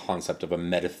talking about the concept of a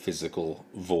metaphysical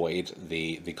void,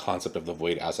 the concept of the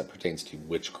void as it pertains to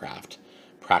witchcraft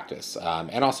practice,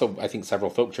 and also I think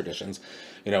several folk traditions,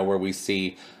 where we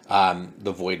see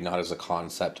the void not as a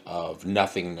concept of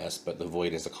nothingness, but the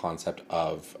void as a concept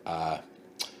of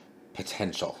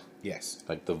potential. Yes.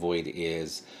 Like the void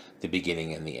is the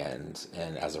beginning and the end,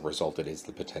 and as a result, it is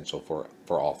the potential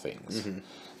for all things. Mm-hmm.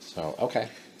 So okay.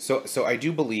 So I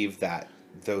do believe that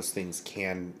those things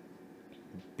can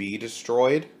be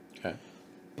destroyed. Okay.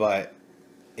 But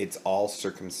it's all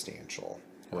circumstantial,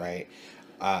 right?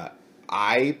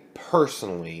 I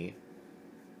personally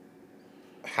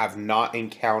have not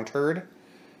encountered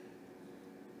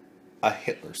a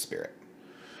Hitler spirit.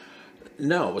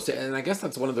 No, and I guess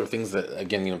that's one of the things that,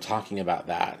 again, talking about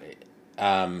that,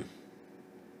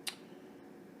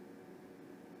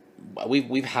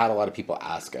 we've had a lot of people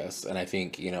ask us, and I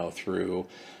think, through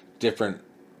different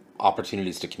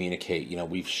opportunities to communicate,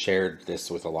 we've shared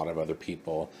this with a lot of other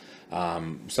people.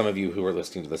 Some of you who are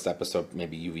listening to this episode,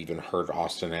 maybe you've even heard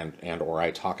Austin and or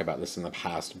I talk about this in the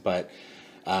past, but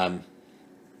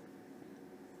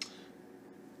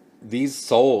these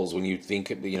souls, when you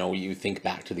think, you think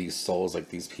back to these souls, like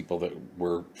these people that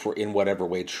were, for in whatever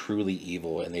way, truly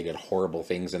evil, and they did horrible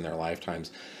things in their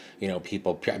lifetimes.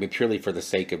 People, I mean, purely for the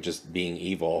sake of just being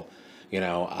evil.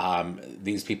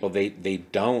 These people, they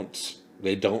don't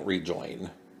rejoin,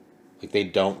 like they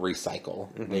don't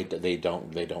recycle. Mm-hmm. They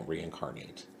don't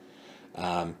reincarnate.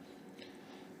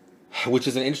 Which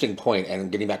is an interesting point, and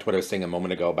getting back to what I was saying a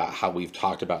moment ago about how we've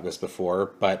talked about this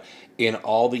before, but in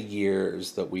all the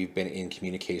years that we've been in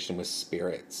communication with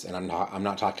spirits, and I'm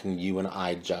not talking you and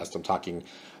I just, I'm talking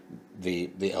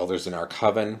the elders in our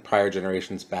coven, prior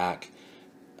generations back,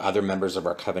 other members of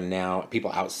our coven now,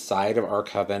 people outside of our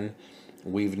coven,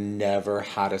 we've never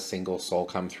had a single soul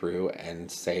come through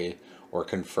and say or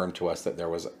confirm to us that there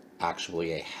was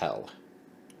actually a hell.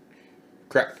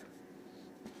 Correct.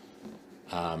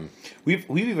 We've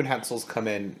even had souls come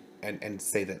in and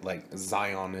say that, like,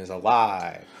 Zion is a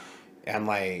lie, and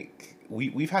like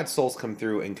we've had souls come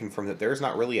through and confirm that there's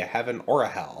not really a heaven or a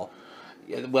hell.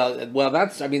 Well,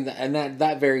 that's, I mean, and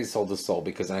that varies soul to soul,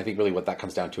 because I think really what that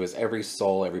comes down to is every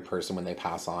soul, every person, when they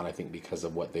pass on, I think because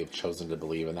of what they've chosen to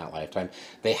believe in that lifetime,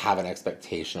 they have an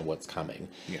expectation of what's coming.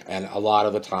 Yeah. And a lot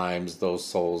of the times those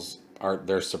souls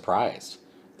they're surprised.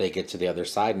 They get to the other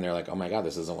side and they're like, oh my God,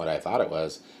 this isn't what I thought it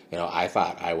was. I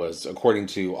thought I was, according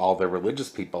to all the religious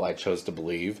people I chose to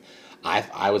believe,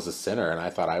 I was a sinner, and I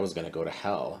thought I was going to go to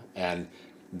hell, and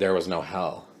there was no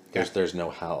hell. There's no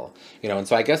hell, and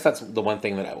so I guess that's the one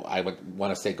thing that I would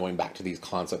want to say, going back to these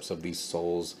concepts of these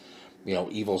souls,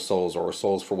 evil souls, or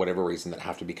souls for whatever reason that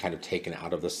have to be kind of taken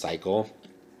out of the cycle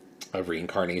of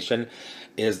reincarnation,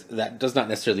 is that does not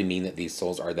necessarily mean that these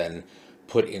souls are then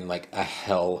put in like a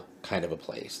hell kind of a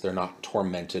place. They're not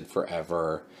tormented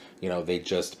forever. They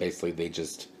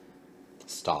just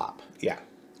stop. Yeah.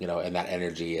 And that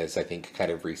energy is, I think,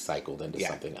 kind of recycled into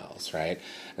something else, right?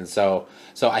 And so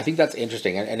I think that's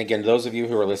interesting. And again, those of you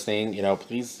who are listening,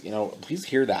 please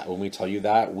hear that when we tell you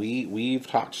that. We've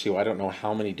talked to, I don't know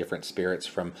how many different spirits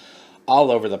from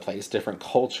all over the place, different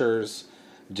cultures,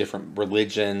 different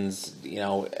religions,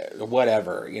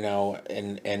 whatever,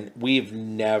 and we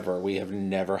have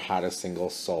never had a single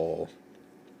soul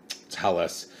tell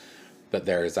us that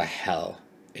there is a hell.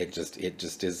 It just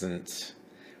isn't.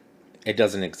 It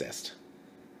doesn't exist.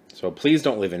 So please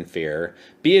don't live in fear.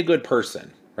 Be a good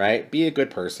person, right? Be a good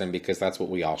person, because that's what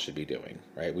we all should be doing,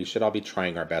 right? We should all be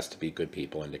trying our best to be good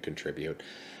people and to contribute,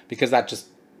 because that just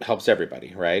helps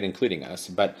everybody, right? Including us.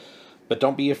 But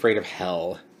don't be afraid of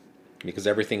hell, because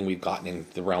everything we've gotten in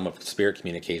the realm of spirit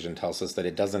communication tells us that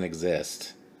it doesn't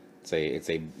exist. It's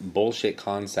a bullshit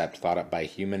concept thought up by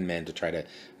human men to try to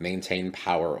maintain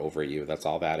power over you. That's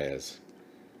all that is.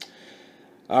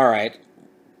 All right.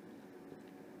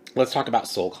 Let's talk about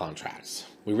soul contracts.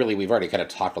 We've already kind of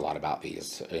talked a lot about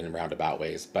these in roundabout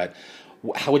ways, but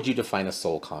how would you define a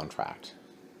soul contract?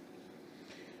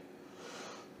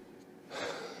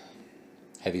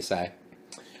 Heavy sigh.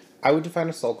 I would define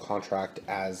a soul contract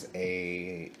as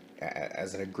an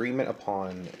agreement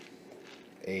upon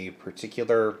a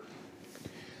particular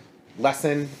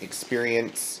lesson,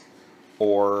 experience,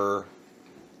 or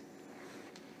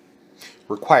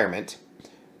requirement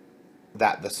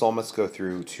that the soul must go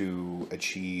through to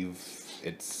achieve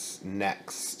its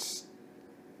next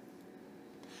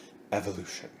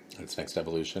evolution. It's next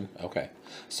evolution. Okay.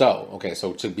 So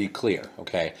to be clear,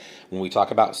 okay, when we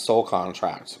talk about soul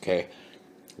contracts, okay,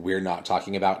 we're not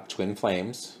talking about twin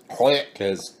flames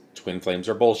because twin flames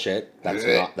are bullshit.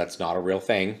 That's not a real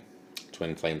thing.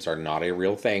 Twin flames are not a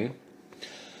real thing.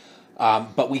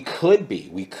 But we could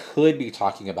be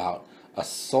talking about a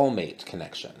soulmate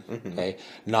connection, okay?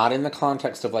 Not in the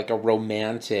context of like a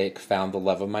romantic found the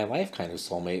love of my life kind of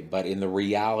soulmate, but in the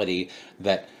reality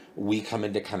that we come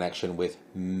into connection with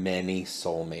many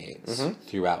soulmates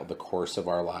throughout the course of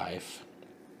our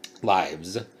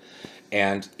lives.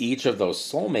 And each of those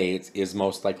soulmates is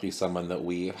most likely someone that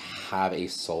we have a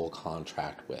soul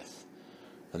contract with.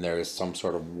 And there is some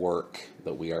sort of work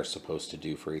that we are supposed to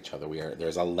do for each other.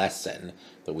 There's a lesson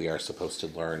that we are supposed to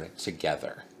learn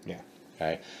together. Yeah.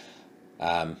 Okay.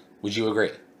 Would you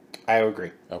agree? I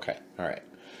agree. Okay. All right.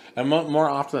 And more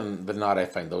often than not, I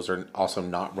find those are also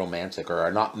not romantic or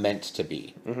are not meant to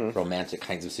be romantic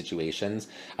kinds of situations.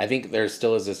 I think there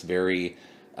still is this very,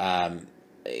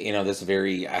 this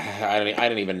very, I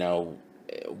don't even know,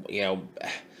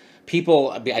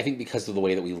 people, I think because of the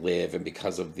way that we live and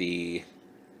because of the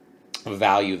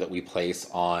value that we place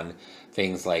on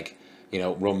things like,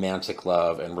 romantic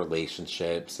love and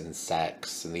relationships and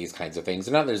sex and these kinds of things.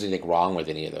 And not that there's anything wrong with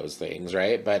any of those things,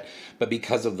 right? But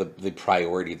because of the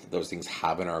priority that those things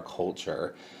have in our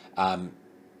culture,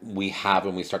 we have,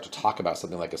 when we start to talk about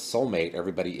something like a soulmate,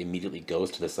 everybody immediately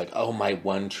goes to this like, oh, my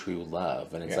one true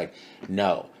love. And it's like,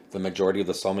 no, the majority of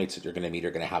the soulmates that you're going to meet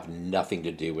are going to have nothing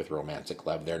to do with romantic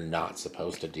love. They're not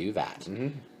supposed to do that.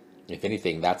 If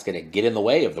anything, that's going to get in the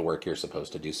way of the work you're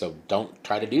supposed to do. So don't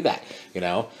try to do that,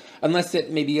 unless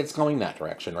maybe it's going that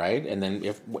direction, right? And then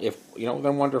if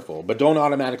then wonderful. But don't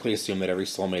automatically assume that every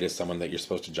soulmate is someone that you're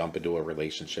supposed to jump into a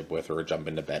relationship with or jump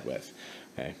into bed with.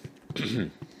 Okay.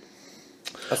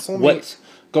 A soulmate.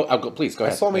 Please go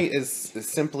ahead. A soulmate is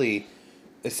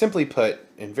simply put,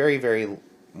 in very, very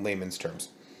layman's terms,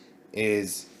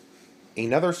 is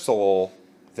another soul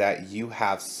that you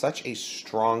have such a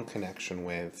strong connection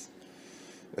with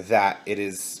that it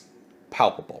is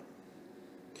palpable.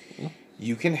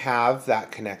 You can have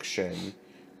that connection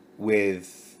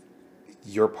with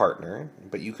your partner,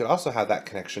 but you could also have that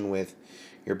connection with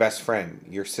your best friend,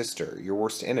 your sister, your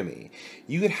worst enemy.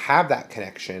 You could have that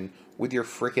connection with your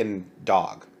freaking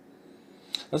dog.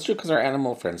 That's true, because our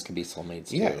animal friends can be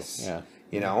soulmates too. Yes.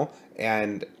 Yeah.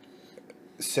 And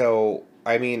so,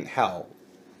 I mean, hell,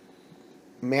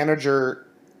 manager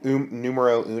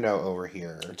numero uno over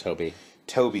here, Toby.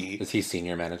 Is he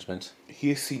senior management?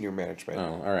 He is senior management.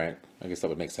 Oh, all right. I guess that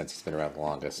would make sense. He's been around the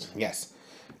longest. Yes.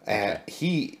 Okay. And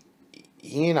he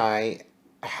and I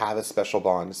have a special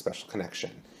bond, a special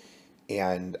connection.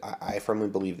 And I firmly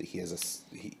believe that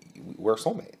we're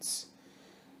soulmates.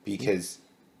 Because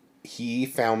he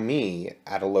found me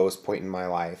at a lowest point in my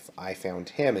life. I found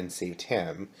him and saved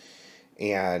him.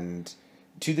 And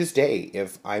to this day,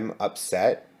 if I'm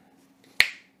upset,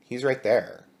 he's right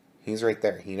there. He's right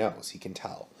there. He knows. He can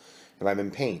tell. If I'm in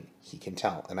pain, he can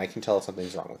tell. And I can tell if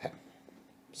something's wrong with him.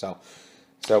 So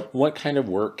what kind of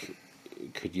work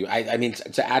could you... I mean,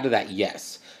 to add to that,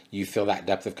 yes, you feel that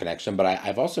depth of connection. But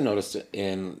I've also noticed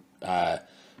in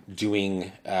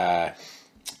doing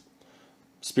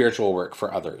spiritual work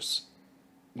for others,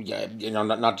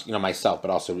 not myself, but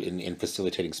also in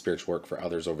facilitating spiritual work for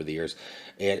others over the years,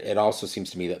 it also seems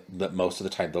to me that most of the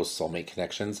time those soulmate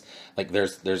connections, like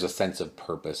there's a sense of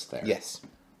purpose there. yes.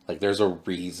 Like there's a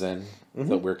reason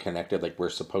that we're connected. Like we're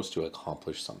supposed to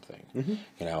accomplish something,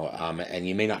 and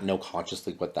you may not know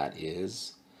consciously what that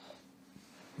is,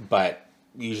 but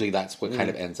usually that's what kind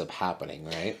of ends up happening,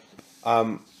 right?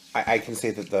 I can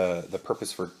say that the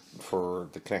purpose for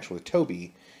the connection with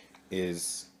Toby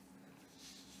is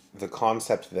the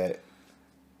concept that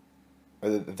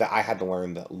I had to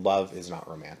learn that love is not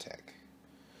romantic.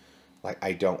 Like,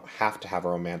 I don't have to have a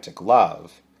romantic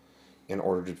love in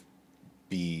order to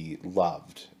be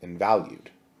loved and valued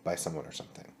by someone or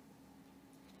something.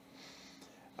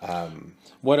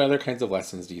 What other kinds of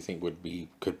lessons do you think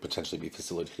could potentially be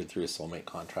facilitated through a soulmate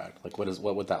contract? Like,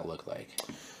 what would that look like?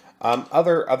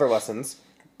 Other lessons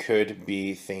could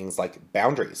be things like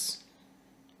boundaries.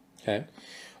 Okay.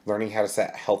 Learning how to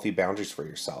set healthy boundaries for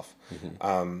yourself.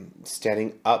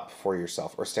 Standing up for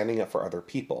yourself or standing up for other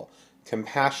people.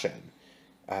 Compassion.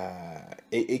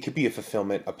 It could be a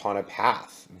fulfillment upon a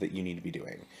path that you need to be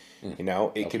doing.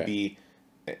 It could be,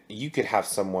 you could have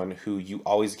someone who you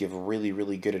always give really,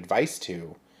 really good advice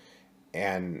to,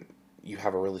 and you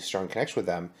have a really strong connection with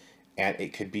them, and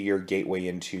it could be your gateway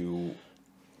into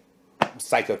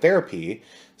psychotherapy,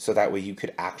 so that way you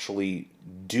could actually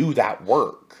do that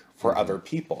work for other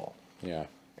people. Yeah.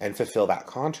 and fulfill that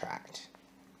contract.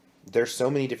 There's so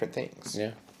many different things.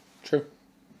 Yeah, true.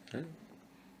 Hmm.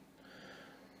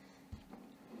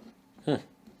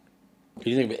 Do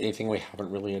you think of anything we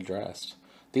haven't really addressed?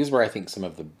 These were, I think, some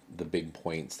of the big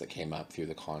points that came up through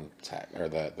the contact or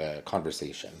the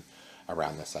conversation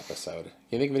around this episode.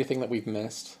 You think of anything that we've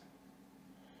missed?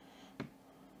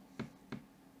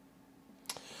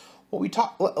 Well,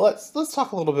 let's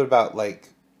talk a little bit about like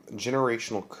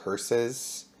generational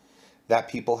curses that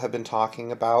people have been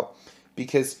talking about,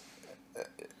 because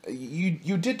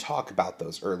you did talk about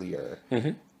those earlier.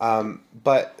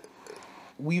 But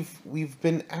we've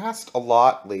been asked a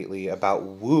lot lately about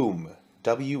womb,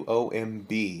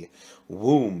 WOMB,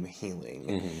 womb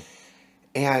healing.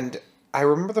 And I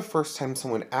remember the first time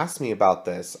someone asked me about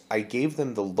this, I gave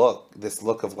them this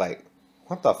look of like,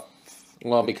 what the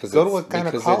Well, because go to a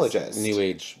gynecologist. New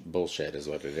Age bullshit is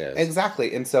what it is.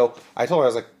 Exactly. And so I told her, I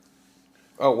was like,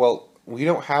 oh, well, we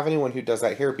don't have anyone who does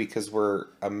that here because we're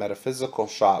a metaphysical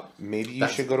shop. Maybe you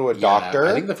should go to a doctor.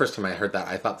 I think the first time I heard that,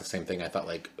 I thought the same thing. I thought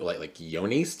like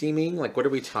yoni steaming. Like, what are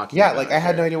we talking about? Yeah, like I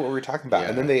had no idea what we were talking about.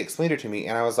 And then they explained it to me,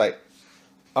 and I was like,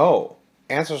 oh,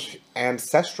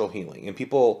 ancestral healing. And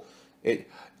people,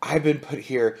 I've been put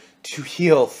here to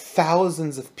heal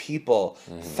thousands of people,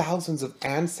 thousands of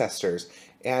ancestors.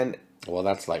 And well,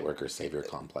 that's Lightworker Savior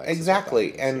Complex.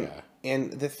 Exactly. And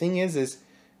the thing is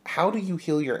how do you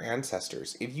heal your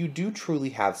ancestors? If you do truly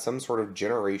have some sort of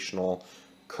generational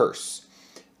curse,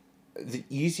 the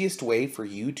easiest way for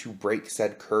you to break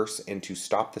said curse and to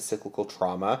stop the cyclical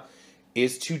trauma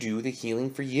is to do the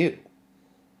healing for you.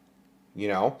 You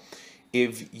know?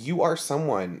 If you are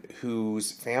someone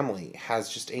whose family has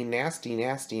just a nasty,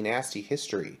 nasty, nasty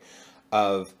history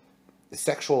of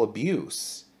sexual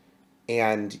abuse,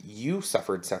 and you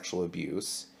suffered sexual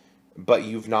abuse, but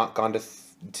you've not gone to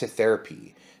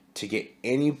therapy to get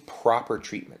any proper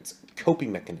treatments, coping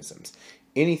mechanisms,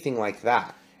 anything like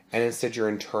that, and instead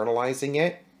you're internalizing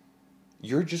it,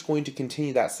 you're just going to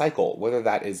continue that cycle, whether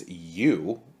that is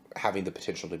you having the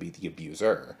potential to be the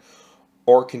abuser,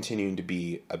 or continuing to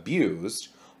be abused,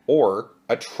 or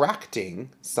attracting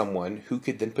someone who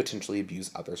could then potentially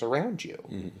abuse others around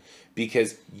you.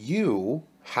 Because you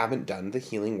haven't done the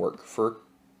healing work for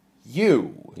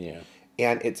you. Yeah.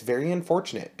 And it's very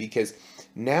unfortunate because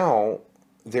now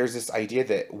there's this idea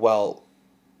that, well,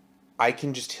 I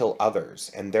can just heal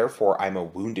others and therefore I'm a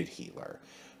wounded healer.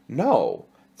 No,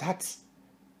 that's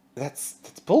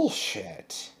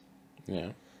bullshit.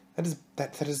 Yeah.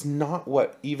 That is not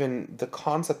what even the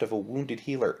concept of a wounded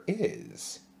healer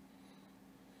is.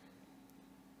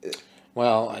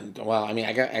 Well, I mean,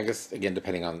 I guess again,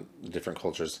 depending on different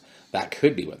cultures, that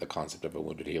could be what the concept of a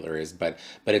wounded healer is, but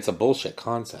it's a bullshit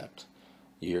concept.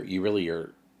 You're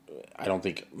I don't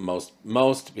think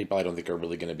most people I don't think are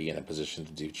really going to be in a position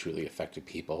to do truly effective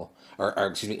people or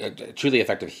excuse me, truly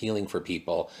effective healing for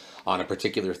people on a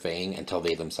particular thing until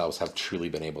they themselves have truly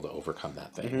been able to overcome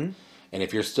that thing. And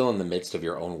if you're still in the midst of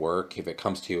your own work, if it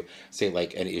comes to, say,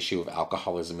 like an issue of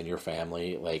alcoholism in your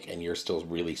family, like, and you're still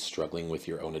really struggling with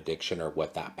your own addiction or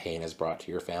what that pain has brought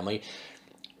to your family,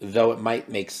 though it might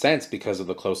make sense because of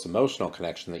the close emotional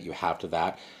connection that you have to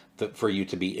that for you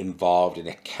to be involved in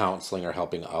counseling or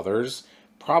helping others,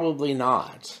 probably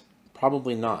not.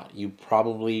 Probably not. You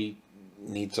probably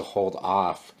need to hold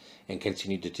off and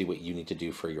continue to do what you need to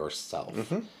do for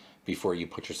yourself. Before you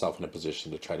put yourself in a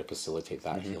position to try to facilitate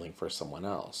that healing for someone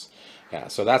else. Yeah,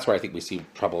 so that's where I think we see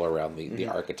trouble around the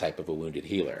archetype of a wounded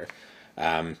healer.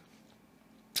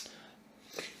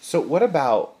 So what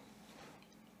about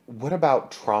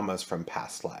traumas from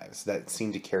past lives that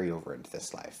seem to carry over into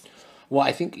this life? Well,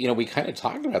 I think, we kind of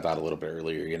talked about that a little bit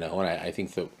earlier, and I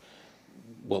think that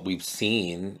what we've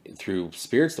seen through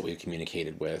spirits that we've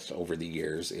communicated with over the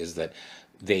years is that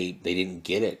they didn't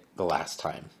get it the last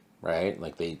time. Right?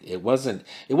 Like it wasn't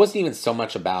even so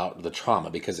much about the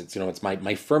trauma because it's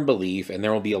my firm belief, and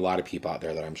there will be a lot of people out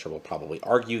there that I'm sure will probably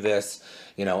argue this,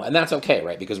 and that's okay,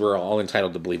 right? Because we're all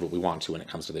entitled to believe what we want to when it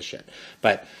comes to this shit.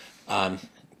 But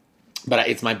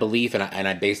it's my belief, and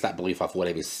I base that belief off what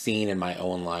I've seen in my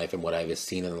own life and what I've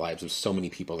seen in the lives of so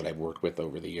many people that I've worked with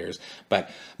over the years.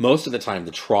 But most of the time,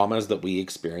 the traumas that we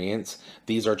experience,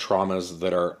 these are traumas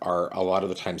that are a lot of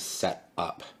the time set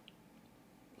up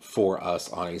for us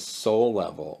on a soul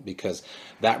level, because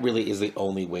that really is the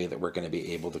only way that we're going to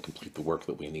be able to complete the work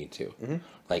that we need to.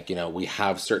 Like, we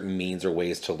have certain means or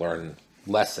ways to learn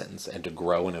lessons and to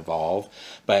grow and evolve,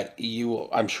 but you,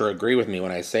 I'm sure, agree with me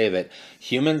when I say that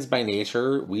humans by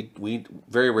nature, we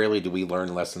very rarely do we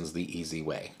learn lessons the easy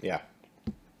way. Yeah.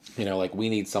 Like we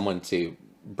need someone to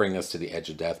bring us to the edge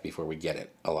of death before we get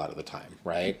it a lot of the time,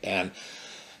 right? And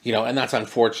And that's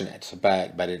unfortunate,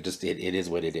 but it is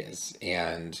what it is.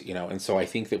 And so I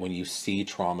think that when you see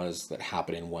traumas that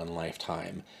happen in one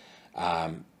lifetime,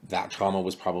 that trauma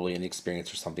was probably an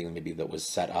experience or something maybe that was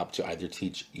set up to either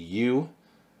teach you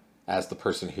as the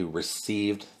person who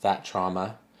received that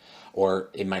trauma, or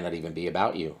it might not even be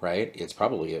about you, right? It's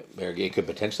probably, it could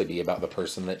potentially be about the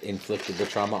person that inflicted the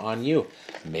trauma on you.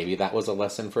 Maybe that was a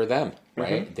lesson for them,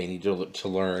 right? Mm-hmm. They needed to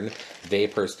learn, they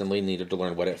personally needed to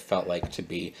learn what it felt like to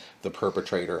be the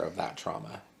perpetrator of that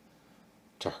trauma,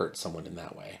 to hurt someone in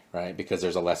that way, right? Because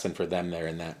there's a lesson for them there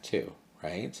in that too,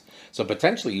 right? So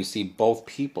potentially you see both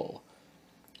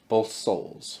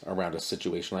souls around a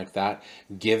situation like that,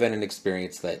 given an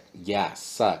experience that, yeah,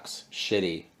 sucks,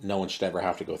 shitty, no one should ever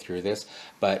have to go through this.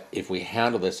 But if we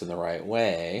handle this in the right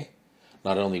way,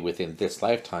 not only within this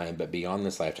lifetime, but beyond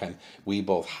this lifetime, we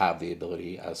both have the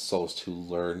ability as souls to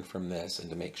learn from this and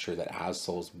to make sure that as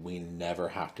souls, we never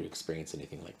have to experience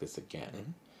anything like this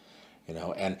again.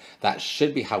 And that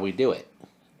should be how we do it.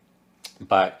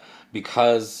 But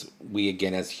because we,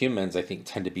 again, as humans, I think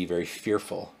tend to be very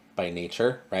fearful by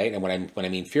nature, right? And when I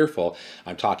mean fearful,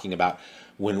 I'm talking about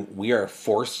when we are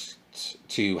forced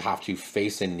to have to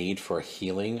face a need for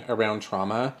healing around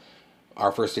trauma,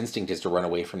 our first instinct is to run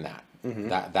away from that. Mm-hmm.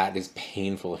 That is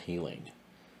painful healing.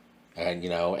 And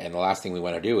and the last thing we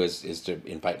want to do is to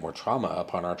invite more trauma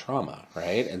upon our trauma,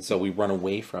 right? And so we run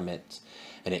away from it,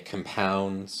 and it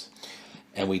compounds,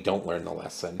 and we don't learn the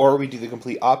lesson. Or we do the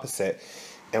complete opposite,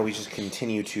 and we just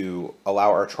continue to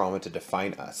allow our trauma to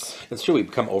define us. It's true, we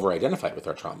become over-identified with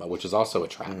our trauma, which is also a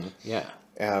trap. Mm-hmm. Yeah.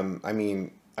 I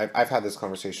mean, I've had this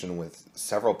conversation with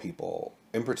several people,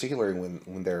 in particular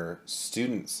when they're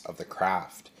students of the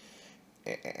craft,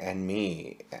 and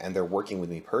me, and they're working with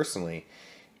me personally,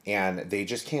 and they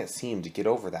just can't seem to get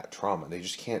over that trauma. They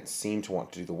just can't seem to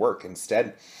want to do the work.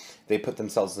 Instead, they put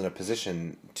themselves in a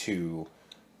position to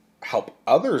help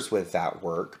others with that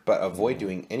work, but avoid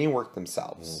doing any work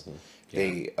themselves. Mm-hmm. Yeah.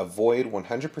 They avoid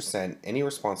 100% any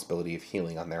responsibility of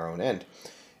healing on their own end.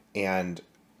 And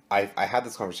I had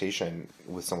this conversation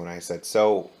with someone. I said,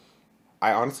 so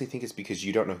I honestly think it's because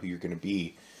you don't know who you're going to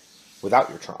be without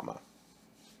your trauma.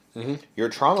 Mm-hmm. Your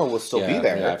trauma will still be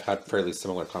there. Yeah, I've had fairly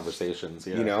similar conversations.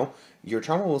 Yeah. Your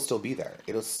trauma will still be there.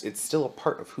 It's still a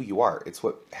part of who you are. It's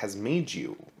what has made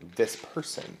you this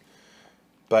person.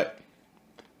 But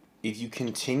if you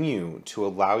continue to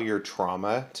allow your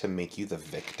trauma to make you the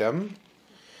victim,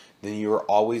 then you're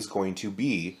always going to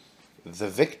be the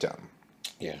victim.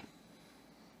 Yeah.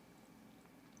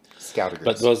 Scout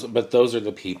agrees. But those are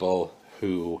the people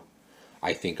who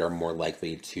I think are more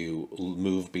likely to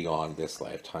move beyond this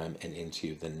lifetime and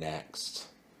into the next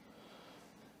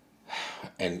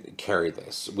and carry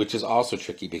this, which is also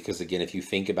tricky because, again, if you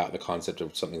think about the concept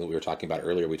of something that we were talking about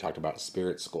earlier, we talked about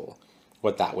spirit school.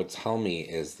 What that would tell me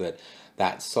is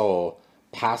that soul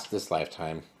passed this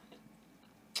lifetime,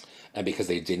 and because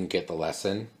they didn't get the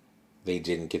lesson, they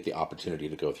didn't get the opportunity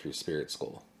to go through spirit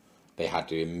school. They had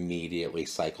to immediately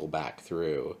cycle back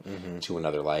through to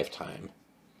another lifetime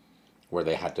where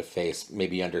they had to face,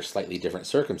 maybe under slightly different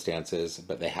circumstances,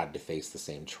 but they had to face the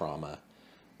same trauma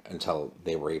until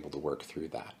they were able to work through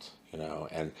that,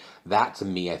 And that, to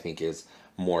me, I think is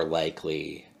more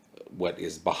likely what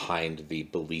is behind the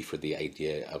belief or the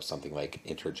idea of something like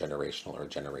intergenerational or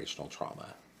generational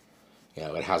trauma.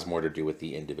 It has more to do with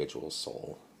the individual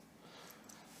soul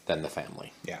than the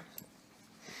family. Yeah.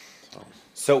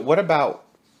 So what about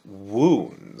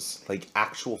wounds, like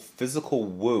actual physical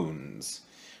wounds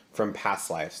from past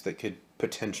lives that could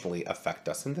potentially affect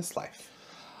us in this life?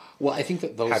 Well, I think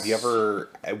that those... Have you ever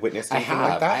witnessed anything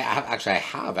like that? I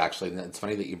have actually. And it's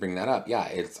funny that you bring that up. Yeah,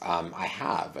 I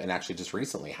have. And actually just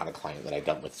recently had a client that I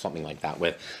dealt with something like that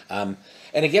with. And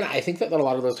again, I think that a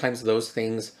lot of those times those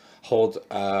things hold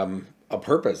a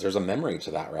purpose. There's a memory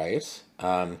to that, right?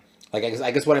 I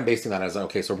guess what I'm basing that on is,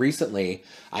 okay, so recently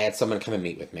I had someone come and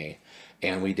meet with me,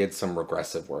 and we did some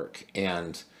regressive work.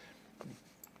 And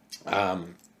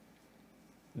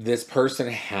this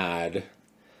person had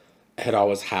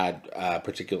always had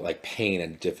particular pain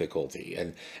and difficulty,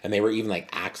 and they were even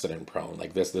accident prone.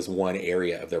 This one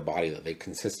area of their body that they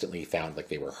consistently found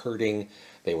they were hurting,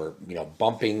 they were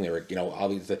bumping, they were all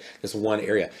these this one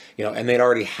area, and they'd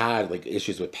already had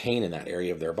issues with pain in that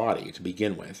area of their body to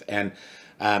begin with, and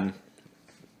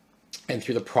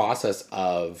through the process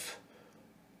of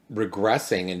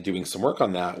regressing and doing some work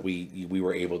on that, we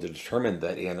were able to determine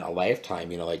that in a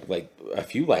lifetime, like a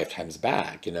few lifetimes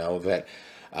back,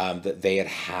 that they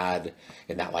had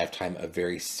in that lifetime a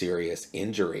very serious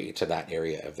injury to that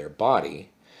area of their body.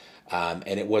 And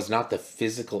it was not the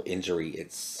physical injury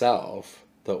itself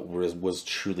that was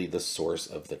truly the source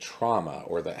of the trauma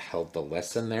or that held the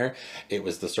lesson there. It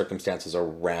was the circumstances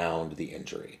around the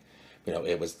injury. You know,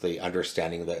 it was the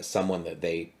understanding that someone that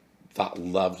they thought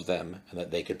loved them and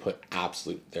that they could put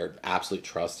their absolute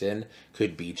trust in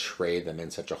could betray them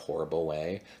in such a horrible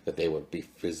way that they would be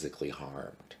physically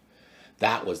harmed.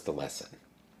 That was the lesson.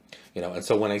 You know, and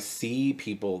so when I see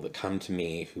people that come to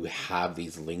me who have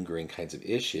these lingering kinds of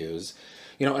issues,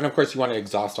 you know, and of course you want to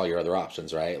exhaust all your other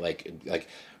options, right? Like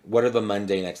what are the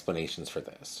mundane explanations for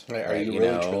this? Right? Are you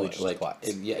really truly just like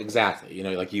plots? yeah, exactly. You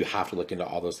know, like you have to look into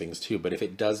all those things too. But if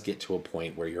it does get to a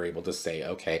point where you're able to say,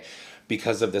 okay,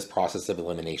 because of this process of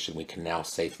elimination, we can now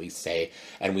safely say,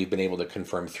 and we've been able to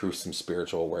confirm through some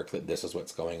spiritual work that this is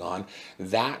what's going on.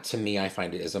 That to me, I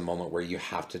find it is a moment where you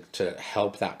have to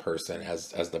help that person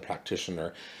as the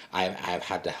practitioner. I've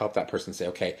had to help that person say,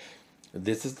 okay,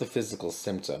 this is the physical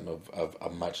symptom of a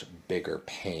much bigger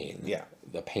pain. Yeah.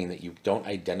 The pain that you don't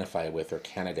identify with or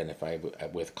can identify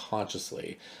with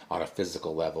consciously on a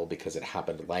physical level because it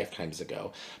happened lifetimes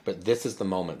ago. But this is the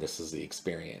moment, this is the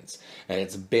experience. And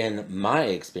it's been my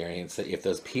experience that if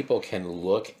those people can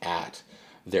look at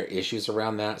their issues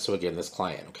around that, so again, this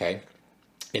client, okay?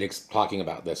 And talking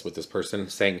about this with this person,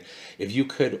 saying, if you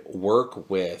could work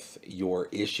with your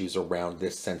issues around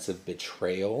this sense of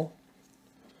betrayal,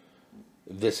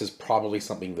 this is probably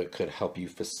something that could help you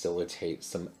facilitate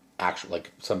some actual,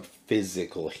 like some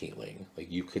physical healing.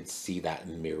 Like you could see that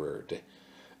mirrored.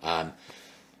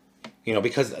 You know,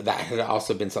 because that had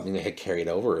also been something that had carried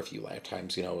over a few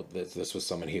lifetimes. You know, this was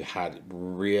someone who had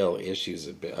real issues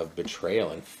of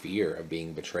betrayal and fear of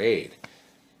being betrayed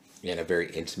in a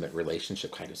very intimate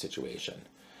relationship kind of situation.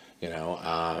 You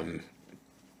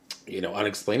know,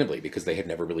 unexplainably, because they had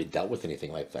never really dealt with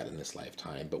anything like that in this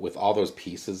lifetime. But with all those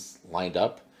pieces lined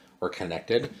up or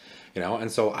connected, you know,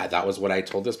 and so that was what I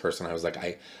told this person. I was like,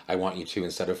 I want you to,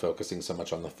 instead of focusing so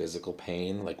much on the physical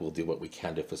pain, like we'll do what we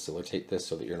can to facilitate this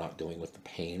so that you're not dealing with the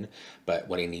pain. But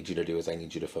what I need you to do is I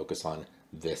need you to focus on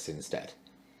this instead.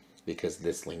 Because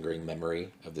this lingering memory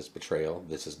of this betrayal,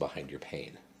 this is behind your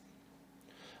pain.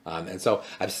 And so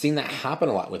I've seen that happen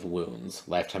a lot with wounds,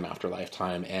 lifetime after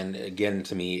lifetime. And again,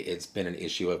 to me, it's been an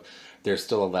issue of there's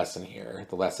still a lesson here.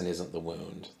 The lesson isn't the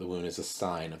wound. The wound is a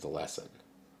sign of the lesson.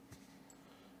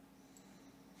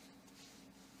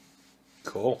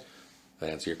 Cool. That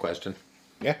answer your question?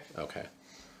 Yeah. Okay.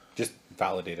 Just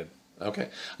validated. Okay.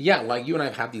 Yeah, like you and I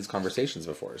have had these conversations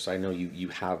before, so I know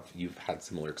you've had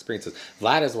similar experiences.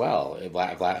 Vlad as well.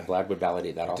 Vlad would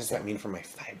validate that What also. does that mean for my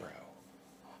fibro?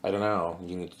 I don't know.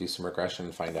 You need to do some regression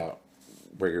and find out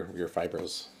where your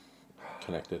fibro's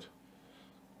connected.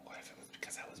 What if it was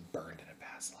because I was burned in a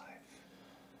past life?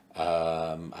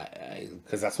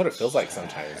 Because that's what it feels like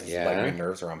sometimes. Yeah. Like my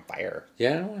nerves are on fire.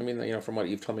 Yeah, I mean, you know, from what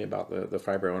you've told me about the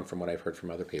fibro and from what I've heard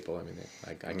from other people, I mean,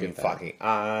 I get that. Fucking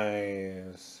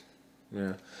eyes.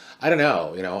 Yeah, I don't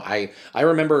know. You know, I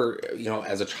remember, you know,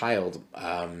 as a child,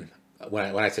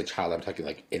 when I say child, I'm talking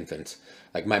like infant.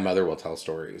 Like my mother will tell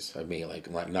stories of me,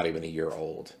 like not even a year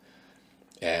old,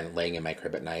 and laying in my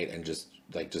crib at night and just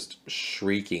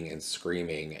shrieking and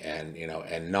screaming, and you know,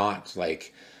 and not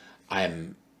like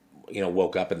I'm, you know,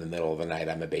 woke up in the middle of the night.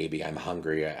 I'm a baby. I'm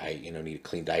hungry. I you know, need a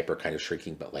clean diaper kind of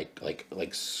shrieking, but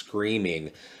like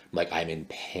screaming, like I'm in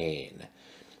pain.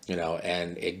 You know,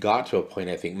 and it got to a point,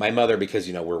 I think, my mother, because,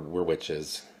 you know, we're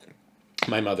witches.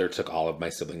 My mother took all of my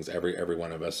siblings, every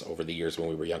one of us over the years when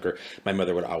we were younger. My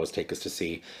mother would always take us to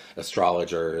see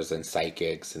astrologers and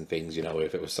psychics and things, you know,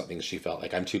 if it was something she felt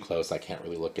like I'm too close, I can't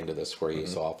really look into this for you,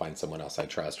 so I'll find someone else I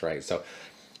trust, right? So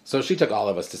she took all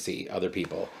of us to see other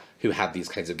people who had these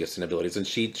kinds of gifts and abilities, and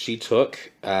she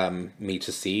took me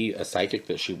to see a psychic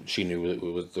that she knew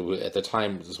was at the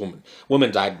time. This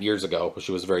woman died years ago, but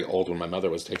she was very old when my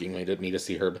mother was taking me to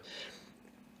see her.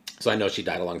 So I know she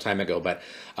died a long time ago, but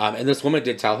and this woman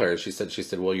did tell her. She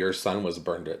said, well, your son was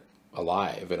burned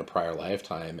alive in a prior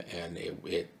lifetime, and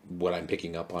what I'm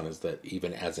picking up on is that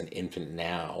even as an infant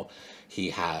now,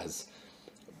 he has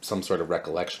some sort of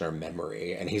recollection or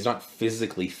memory, and he's not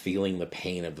physically feeling the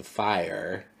pain of the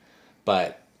fire,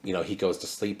 but you know, he goes to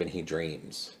sleep and he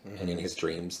dreams, and in his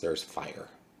dreams there's fire,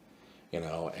 you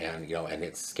know, and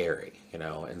it's scary, you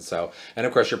know, and so, and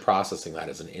of course you're processing that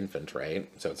as an infant, right?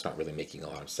 So it's not really making a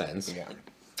lot of sense. Yeah.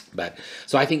 But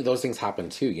so I think those things happen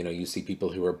too. You know, you see people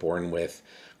who are born with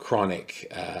chronic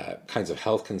kinds of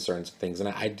health concerns and things, and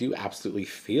I do absolutely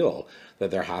feel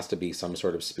that there has to be some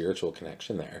sort of spiritual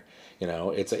connection there. You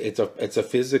know, it's a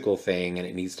physical thing, and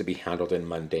it needs to be handled in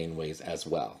mundane ways as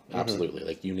well. Absolutely,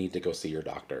 like you need to go see your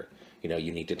doctor.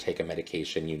 You need to take a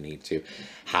medication, you need to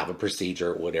have a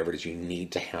procedure, whatever it is, you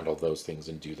need to handle those things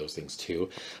and do those things too.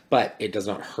 But it does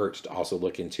not hurt to also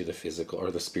look into the physical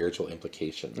or the spiritual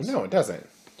implications. No, it doesn't.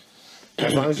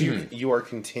 As long as you are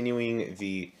continuing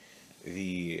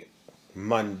the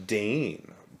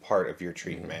mundane part of your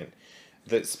treatment,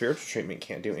 the spiritual treatment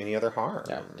can't do any other harm.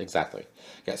 Yeah, exactly.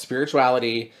 Yeah,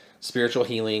 spirituality, spiritual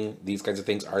healing, these kinds of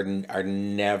things are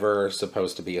never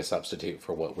supposed to be a substitute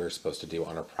for what we're supposed to do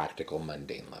on a practical,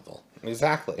 mundane level.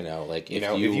 Exactly. Like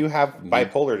if you have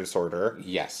bipolar disorder,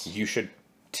 yes, you should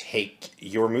take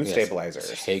your mood stabilizers.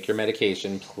 Take your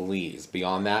medication, please.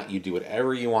 Beyond that, you do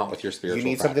whatever you want with your spiritual You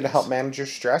need practice. something to help manage your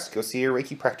stress, go see your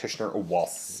Reiki practitioner while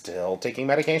still taking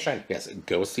medication. Yes,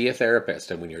 go see a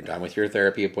therapist. And when you're done with your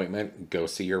therapy appointment, go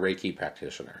see your Reiki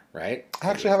practitioner, right? I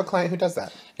actually have a client who does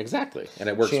that. Exactly. And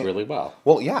it works really well.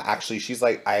 Well, yeah, actually, she's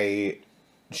like, I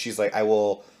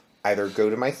will either go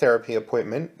to my therapy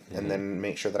appointment and then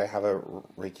make sure that I have a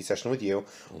Reiki session with you,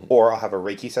 or I'll have a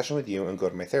Reiki session with you and go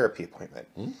to my therapy appointment.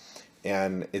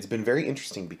 And it's been very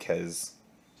interesting because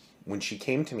when she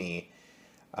came to me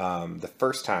the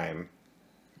first time,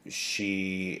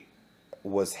 she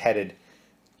was headed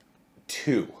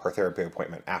to her therapy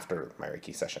appointment after my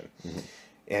Reiki session.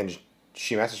 And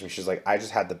she messaged me. She's like, I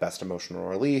just had the best emotional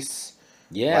release.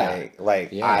 Yeah.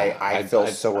 I feel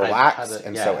so relaxed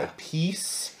and so at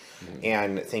peace.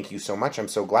 And thank you so much. I'm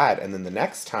so glad. And then the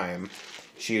next time,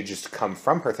 she had just come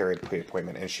from her therapy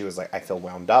appointment, and she was like, I feel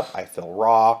wound up. I feel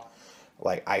raw.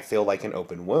 Like, I feel like an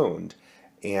open wound.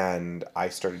 And I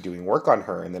started doing work on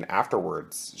her. And then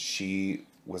afterwards, she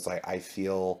was like, I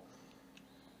feel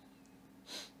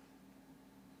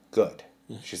good.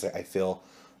 She's like, I feel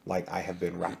like I have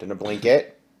been wrapped in a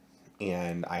blanket,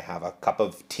 and I have a cup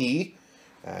of tea,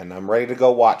 and I'm ready to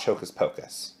go watch Hocus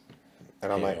Pocus.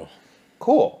 And I'm like,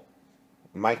 cool.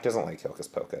 Mike doesn't like Hocus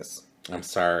Pocus. I'm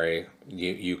sorry.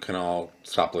 You can all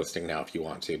stop listening now if you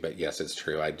want to, but yes, it's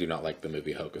true. I do not like the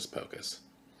movie Hocus Pocus.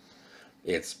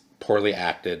 It's poorly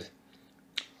acted.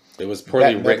 It was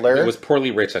poorly written. It was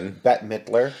poorly written. Bette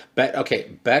Midler. Bette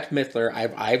Midler.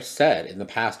 I've said in the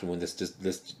past when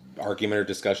this argument or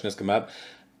discussion has come up,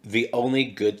 the only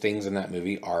good things in that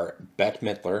movie are Bette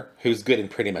Midler, who's good in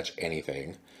pretty much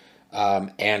anything,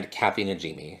 and Kathy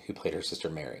Najimy, who played her sister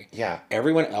Mary. Yeah.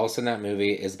 Everyone else in that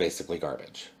movie is basically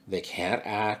garbage. They can't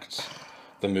act.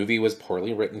 The movie was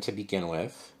poorly written to begin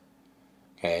with.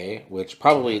 Okay, which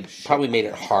probably made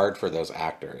it hard for those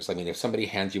actors. I mean, if somebody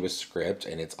hands you a script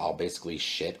and it's all basically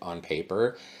shit on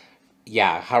paper,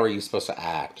 yeah, how are you supposed to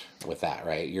act with that,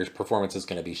 right? Your performance is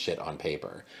going to be shit on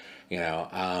paper,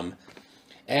 And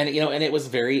it was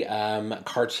very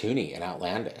cartoony and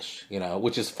outlandish,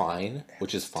 which is fine.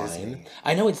 Disney.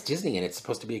 I know it's Disney and it's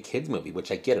supposed to be a kids movie,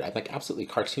 which I get it. I'm like, absolutely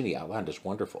cartoony, outlandish,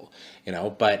 wonderful,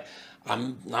 But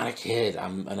I'm not a kid.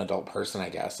 I'm an adult person, I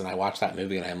guess. And I watched that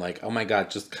movie and I'm like, oh my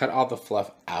god, just cut all the fluff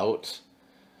out.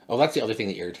 Oh, that's the other thing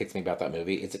that irritates me about that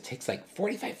movie is it takes like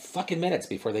 45 fucking minutes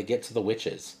before they get to the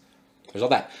witches. There's all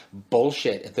that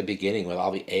bullshit at the beginning with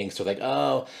all the angst. So like,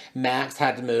 oh, Max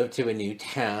had to move to a new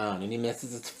town and he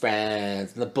misses his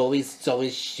friends and the bully stole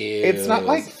his shoes. It's not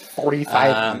like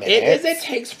 45 minutes. It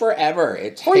takes forever.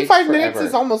 45 minutes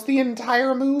is almost the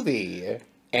entire movie.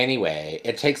 Anyway,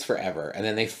 it takes forever. And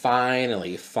then they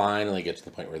finally get to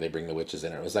the point where they bring the witches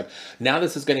in. And it was like, now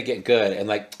this is going to get good. And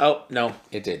like, oh, no,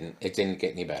 it didn't. It didn't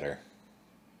get any better.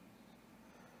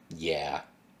 Yeah.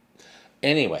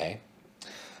 Anyway.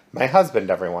 My husband,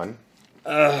 everyone.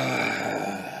 I'm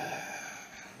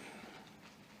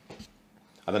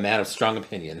a man of strong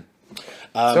opinion.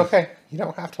 It's okay. You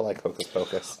don't have to like Hocus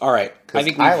Pocus. All right.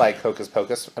 I like Hocus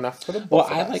Pocus enough for the both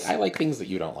of us. I like things that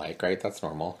you don't like, right? That's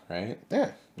normal, right?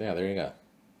 Yeah. Yeah, there you go.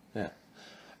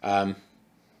 Yeah.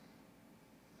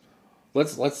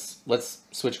 Let's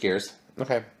switch gears.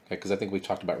 Okay. Because I think we've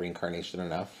talked about reincarnation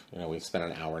enough. We've spent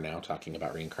an hour now talking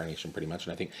about reincarnation pretty much,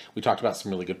 and I think we talked about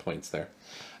some really good points there.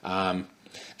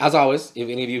 As always, if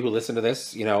any of you who listen to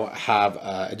this, have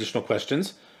additional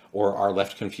questions or are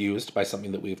left confused by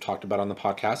something that we've talked about on the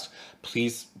podcast,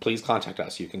 please contact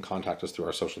us. You can contact us through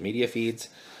our social media feeds.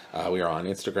 We are on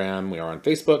Instagram. We are on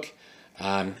Facebook,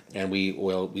 and we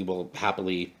will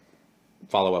happily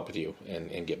follow up with you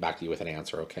and get back to you with an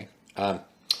answer. Okay.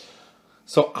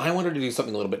 So I wanted to do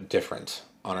something a little bit different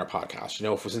on our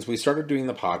podcast. Since we started doing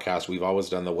the podcast, we've always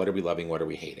done the what are we loving, what are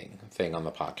we hating thing on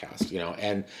the podcast,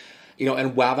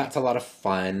 and while that's a lot of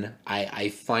fun, I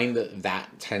find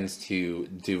that tends to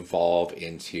devolve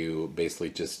into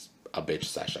basically just a bitch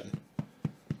session,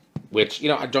 which,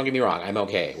 don't get me wrong, I'm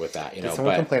okay with that, Did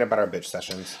someone complain about our bitch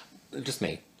sessions? Just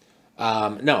me.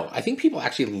 No, I think people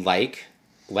actually like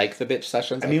like the bitch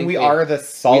sessions. I mean, think we are the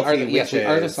salty witches. Yes, we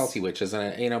are the salty witches,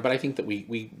 and but I think that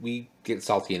we get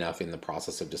salty enough in the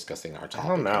process of discussing our topic. I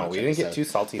don't know. We didn't get too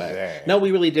salty but, today. No,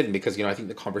 we really didn't, because I think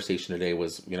the conversation today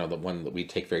was the one that we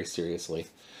take very seriously.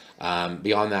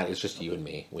 Beyond that, it's just you and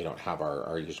me. We don't have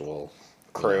our usual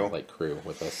crew crew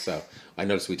with us. So I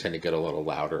notice we tend to get a little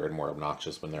louder and more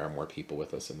obnoxious when there are more people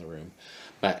with us in the room.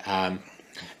 But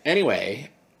anyway.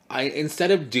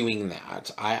 Instead of doing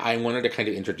that, I wanted to kind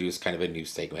of introduce kind of a new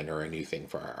segment or a new thing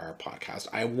for our podcast.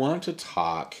 I want to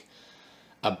talk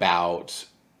about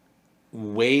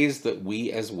ways that we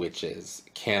as witches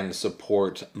can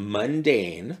support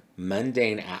mundane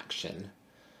action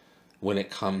when it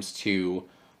comes to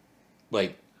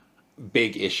like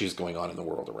big issues going on in the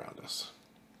world around us.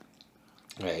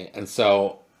 Okay, and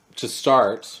so to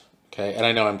start, okay, and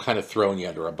I know I'm kind of throwing you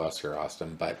under a bus here,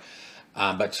 Austin, but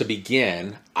to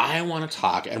begin, I want to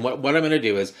talk, and what I'm going to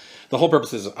do is, the whole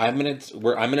purpose is I'm going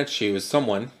to choose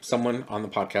someone on the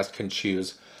podcast can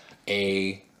choose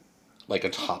a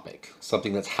topic,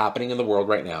 something that's happening in the world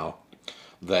right now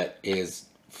that is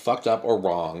fucked up or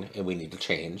wrong, and we need to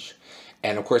change.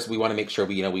 And of course, we want to make sure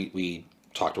we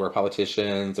talk to our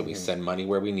politicians, and we send money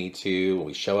where we need to, and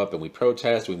we show up and we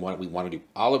protest. We want to do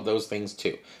all of those things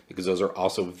too, because those are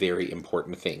also very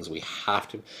important things. We have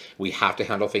to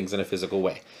handle things in a physical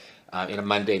way, in a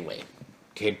mundane way.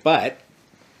 Okay, but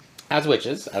as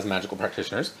witches, as magical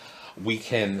practitioners, we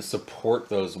can support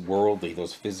those worldly,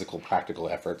 those physical, practical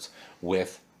efforts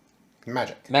with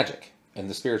magic and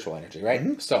the spiritual energy, right?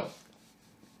 Mm-hmm. So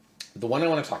the one I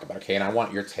want to talk about, okay, and I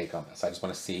want your take on this. I just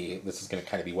want to see, this is going to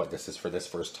kind of be what this is for this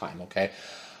first time, okay?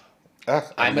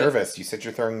 I'm nervous. You said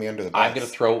you're throwing me under the bus. I'm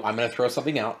going to throw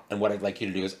something out, and what I'd like you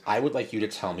to do is, I would like you to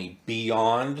tell me,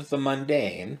 beyond the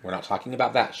mundane, we're not talking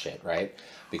about that shit, right?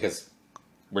 Because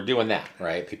we're doing that,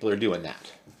 right? People are doing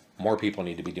that. More people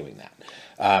need to be doing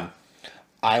that.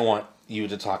 I want you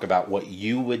to talk about what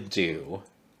you would do,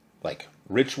 like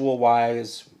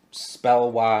ritual-wise,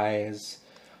 spell-wise,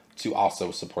 to also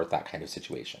support that kind of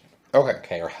situation.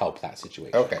 Okay, or help that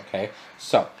situation. Okay.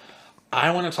 So,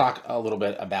 I want to talk a little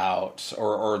bit about,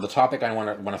 or the topic I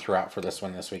want to throw out for this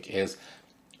week is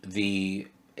the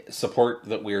support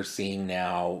that we're seeing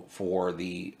now for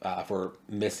for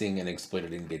missing and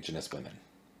exploited Indigenous women.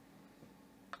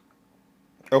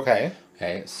 Okay.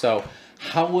 So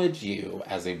how would you,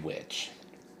 as a witch,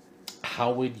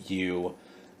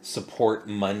 support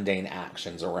mundane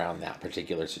actions around that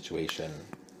particular situation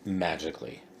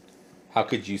magically? How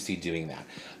could you see doing that?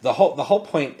 The whole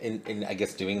point in I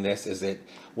guess doing this is it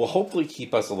will hopefully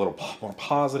keep us a little more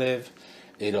positive.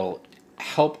 It'll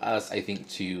help us, I think,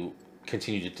 to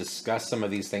continue to discuss some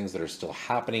of these things that are still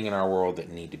happening in our world that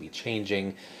need to be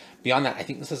changing. Beyond that, I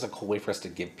think this is a cool way for us to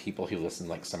give people who listen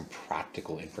like some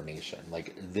practical information.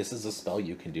 Like, this is a spell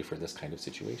you can do for this kind of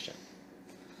situation.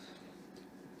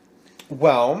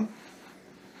 Well,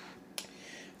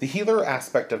 the healer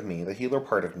aspect of me, the healer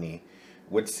part of me,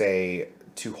 would say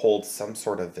to hold some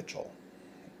sort of vigil.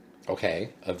 Okay,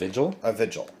 a vigil? A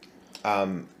vigil.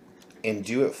 And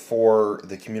do it for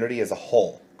the community as a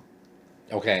whole.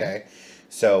 Okay?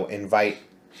 So invite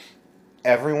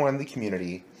everyone in the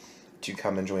community to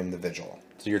come and join the vigil.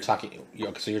 So you're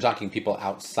talking people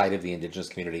outside of the Indigenous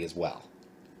community as well?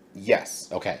 Yes.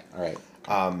 Okay, all right.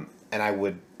 And I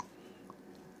would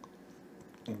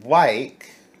like,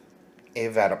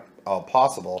 if at all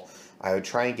possible, I would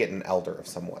try and get an elder of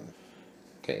someone.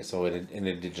 Okay, so an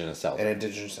Indigenous elder. An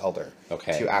Indigenous elder.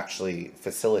 Okay. To actually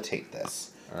facilitate this.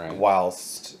 All right.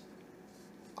 Whilst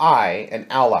I, an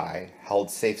ally, held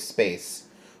safe space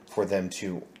for them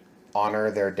to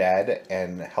honor their dead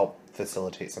and help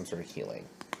facilitate some sort of healing.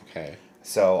 Okay.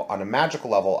 So on a magical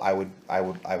level, I would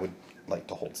like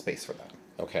to hold space for them.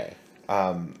 Okay.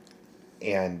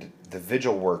 And the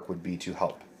vigil work would be to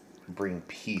help bring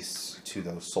peace to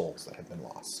those souls that have been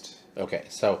lost. Okay,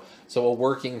 so we're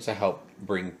working to help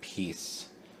bring peace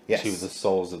Yes. to the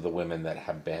souls of the women that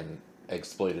have been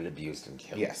exploited, abused, and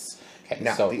killed. Yes. Okay.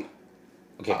 Now, so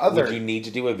would you need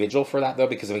to do a vigil for that though?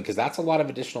 Because that's a lot of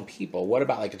additional people. What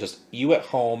about like just you at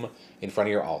home in front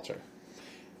of your altar?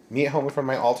 Me at home in front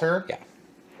of my altar? Yeah.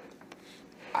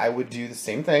 I would do the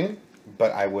same thing,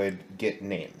 but I would get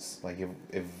names. Like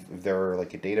if there were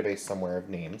like a database somewhere of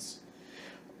names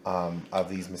of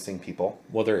these missing people.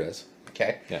 Well, there is.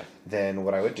 Okay. Yeah. Then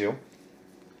what I would do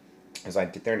is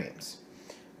I'd get their names,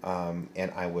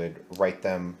 and I would write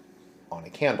them on a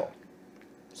candle.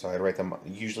 So I'd write them,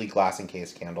 usually glass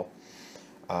encased candle,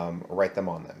 write them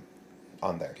on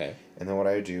there. Okay. And then what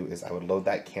I would do is I would load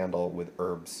that candle with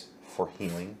herbs for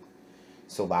healing.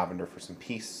 So lavender for some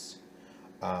peace.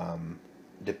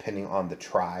 Depending on the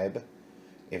tribe,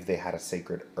 If they had a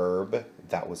sacred herb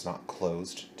that was not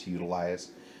closed to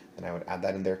utilize, then I would add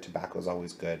that in there. Tobacco is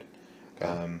always good.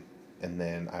 Okay. And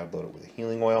then I would load it with a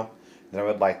healing oil. Then I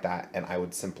would light that, and I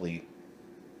would simply,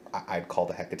 I'd call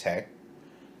the Hecate,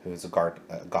 who is a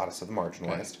goddess of the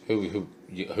marginalized. Okay.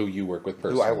 Who you work with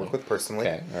personally? Who I work with personally.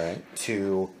 Okay, all right.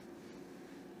 To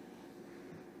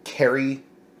carry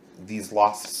these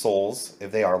lost souls,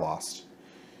 if they are lost,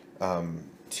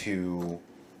 to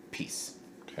peace.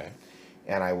 Okay.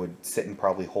 And I would sit and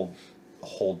probably hold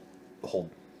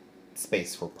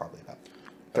space for probably about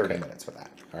 30 minutes for that.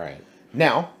 All right.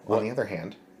 Now, on the other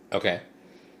hand, Okay.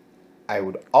 I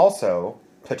would also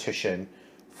petition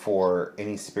for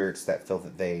any spirits that feel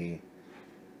that they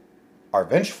are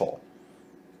vengeful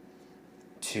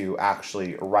to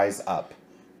actually rise up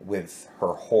with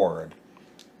her horde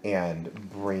and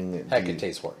bring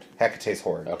Hecate's horde. Hecate's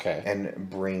horde. Okay. And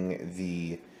bring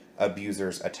the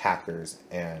abusers, attackers,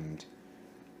 and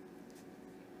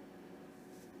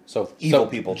evil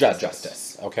people to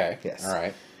justice. Okay. Yes. All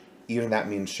right. Even that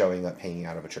means showing up hanging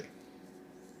out of a tree.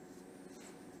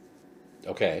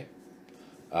 Okay.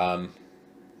 How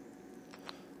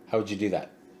would you do that?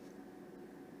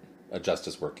 A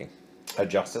justice working. A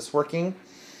justice working.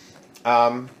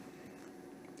 I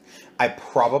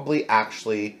probably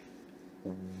actually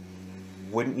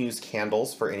wouldn't use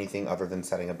candles for anything other than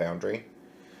setting a boundary.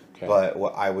 Okay. But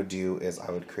what I would do is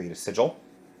I would create a sigil.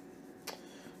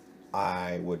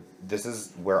 This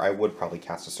is where I would probably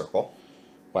cast a circle.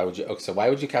 Why would you? Okay, so why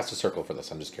would you cast a circle for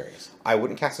this? I'm just curious. I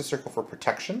wouldn't cast a circle for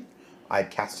protection. I'd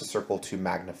cast a circle to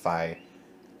magnify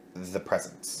the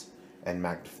presence and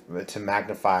to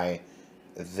magnify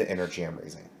the energy I'm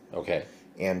raising. Okay.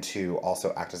 And to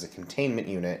also act as a containment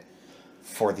unit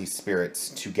for these spirits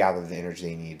to gather the energy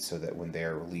they need so that when they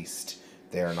are released,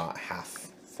 they are not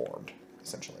half formed,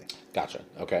 essentially. Gotcha.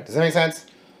 Okay. Does that make sense?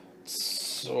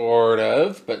 Sort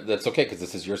of, but that's okay because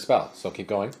this is your spell. So keep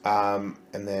going. And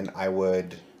then I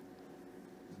would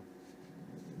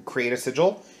create a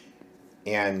sigil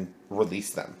and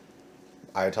release them.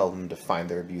 I would tell them to find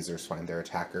their abusers, find their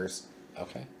attackers.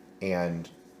 Okay. And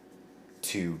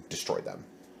to destroy them.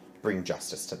 Bring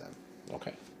justice to them.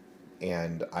 Okay.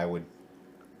 And I would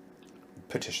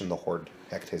petition the horde,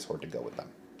 Hecate's horde, to go with them.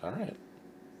 All right.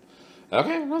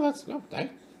 Okay, well,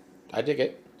 I dig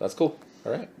it. That's cool.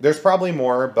 All right. There's probably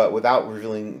more, but without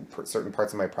revealing certain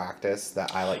parts of my practice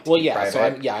that I like to keep private.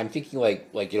 So I'm thinking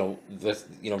like this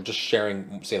just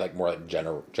sharing, say, like more like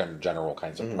general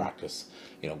kinds of practice,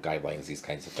 guidelines, these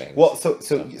kinds of things. Well, so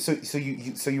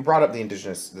you brought up the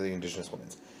indigenous women,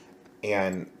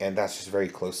 and that's just very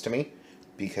close to me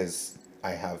because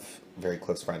I have very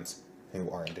close friends who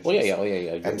are indigenous. Well,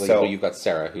 yeah. And so you've got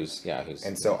Sarah, who's.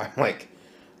 And so I'm like,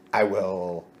 I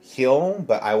will heal,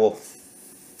 but I will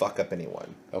fuck up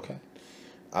anyone. Okay.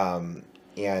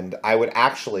 And I would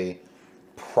actually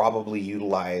probably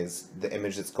utilize the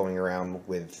image that's going around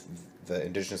with the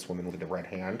indigenous woman with the red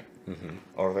hand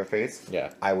over their face.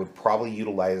 Yeah. I would probably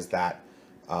utilize that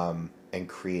and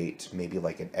create maybe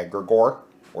like an egregore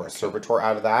or a servitor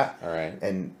out of that. All right.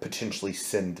 And potentially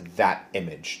send that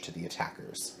image to the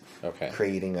attackers. Okay.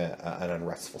 Creating an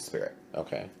unrestful spirit.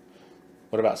 Okay.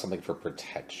 What about something for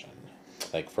protection?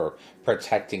 Like for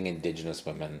protecting indigenous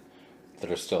women that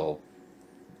are still,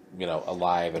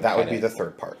 alive. And that would be the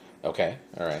third part. Okay,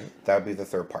 all right. That would be the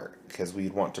third part, because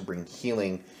we'd want to bring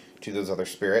healing to those other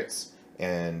spirits,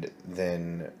 and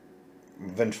then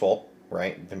vengeful,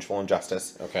 right? Vengeful and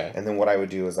justice. Okay. And then what I would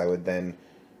do is I would then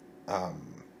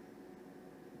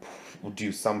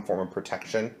do some form of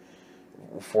protection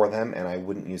for them, and I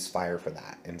wouldn't use fire for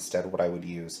that. Instead, what I would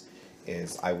use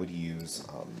is I would use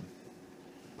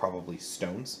probably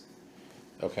stones.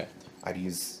 Okay. I'd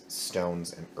use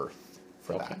stones and earth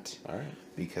for that. All right.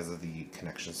 Because of the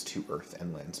connections to earth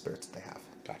and land spirits that they have.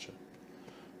 Gotcha.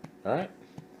 All right.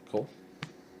 Cool.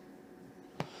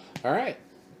 All right.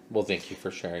 Well, thank you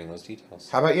for sharing those details.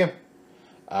 How about you?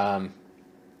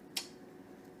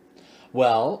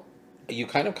 Well, you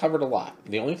kind of covered a lot.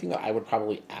 The only thing that I would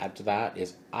probably add to that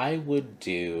is I would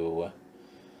do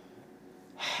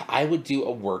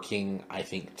a working, I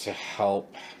think, to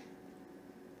help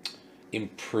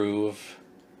improve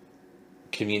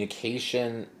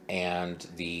communication and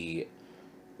the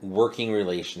working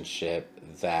relationship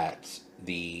that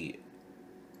the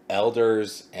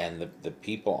elders and the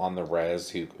people on the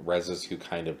reses who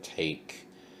kind of take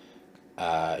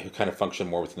who kind of function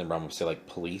more within the realm of, say, like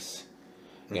police,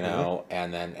 and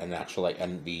actually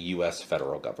and the U.S.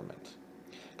 federal government.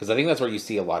 Because I think that's where you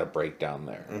see a lot of breakdown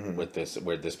there with this,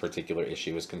 where this particular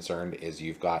issue is concerned, is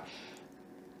you've got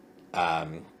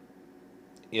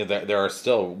you know, there are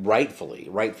still rightfully,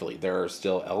 there are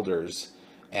still elders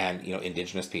and, you know,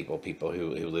 indigenous people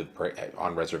who live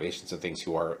on reservations and things,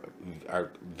 who are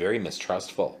very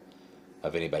mistrustful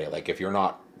of anybody. Like, if you're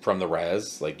not from the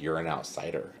res, like, you're an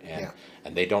outsider, and Yeah.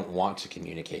 and they don't want to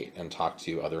communicate and talk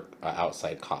to other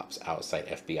outside cops, outside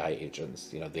FBI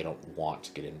agents. You know, they don't want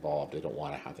to get involved. They don't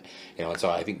want to have it. You know, and so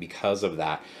I think because of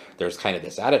that, there's kind of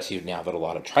this attitude now that a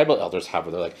lot of tribal elders have,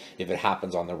 where they're like, if it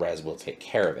happens on the res, we'll take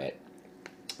care of it.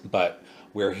 But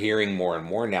we're hearing more and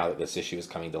more now that this issue is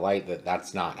coming to light, that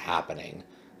that's not happening.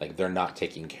 Like, they're not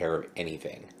taking care of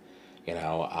anything, you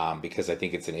know, because I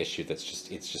think it's an issue that's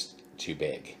just too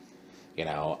big, you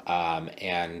know,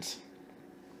 and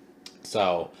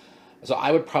so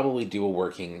I would probably do a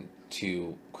working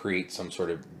to create some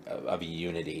sort of a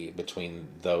unity between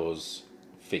those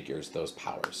figures, those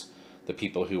powers, the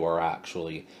people who are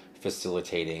actually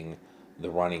facilitating the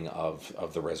running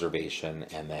of the reservation,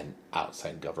 and then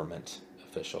outside government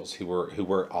officials who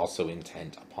were also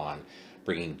intent upon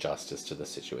bringing justice to the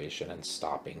situation and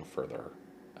stopping further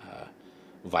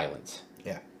violence.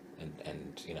 Yeah.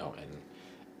 And you know,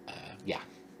 and yeah.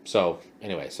 So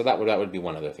anyway, so that would be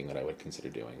one other thing that I would consider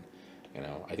doing. You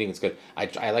know, I think it's good.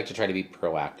 I like to try to be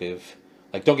proactive.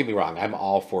 Like, don't get me wrong, I'm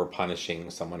all for punishing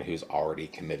someone who's already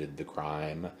committed the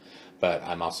crime, but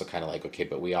I'm also kind of like, okay,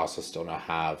 but we also still now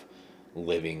have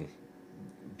living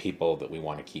people that we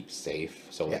want to keep safe.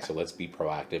 So let's be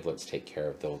proactive. Let's take care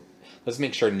of those. Let's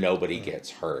make sure nobody gets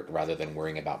hurt, rather than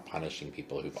worrying about punishing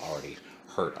people who've already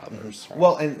hurt others. Right?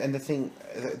 Well, and the thing,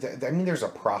 I mean, there's a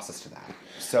process to that.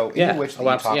 So any witch that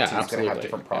you talk to is going to have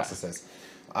different processes.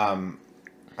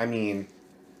 I mean,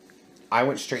 I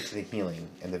went straight to the healing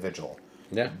and the vigil.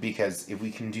 Yeah. Because if we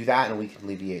can do that, and we can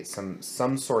alleviate some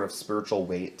sort of spiritual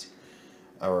weight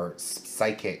or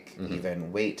psychic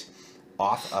even weight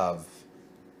off of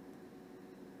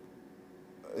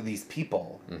these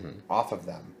people, off of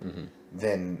them,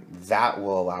 then that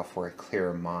will allow for a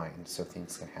clearer mind, so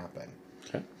things can happen.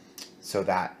 Okay. So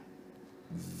that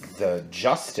the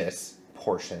justice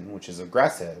portion, which is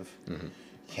aggressive,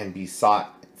 can be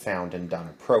sought, found, and done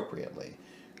appropriately.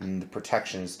 And the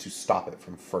protection is to stop it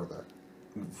from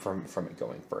it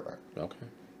going further. Okay.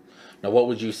 Now, what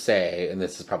would you say, and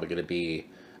this is probably going to be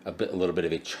a little bit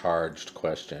of a charged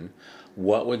question,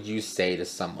 what would you say to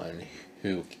someone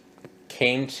who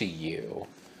came to you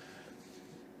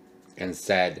and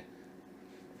said,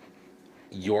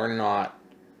 you're not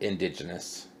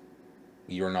indigenous,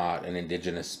 you're not an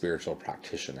indigenous spiritual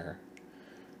practitioner,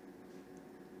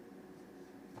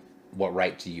 what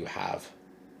right do you have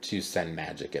to send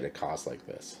magic at a cause like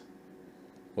this?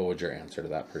 What would your answer to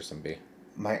that person be?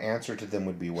 My answer to them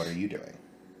would be, what are you doing?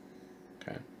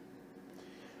 Okay.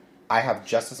 I have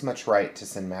just as much right to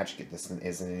send magic at this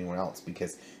as anyone else,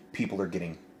 because people are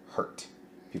getting hurt.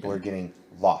 People are getting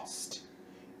lost.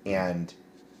 And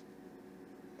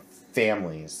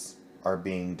families are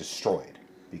being destroyed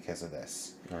because of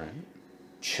this. All right.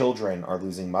 Children are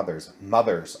losing mothers.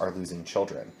 Mothers are losing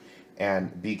children.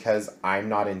 And because I'm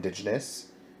not indigenous,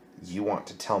 you want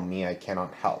to tell me I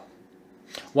cannot help.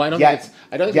 Well, I don't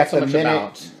think it's so much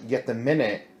about... Yet the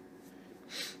minute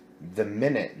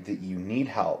that you need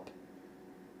help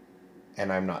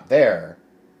and I'm not there,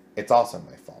 it's also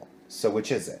my fault. So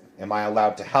which is it? Am I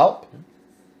allowed to help?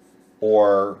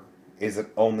 Or is it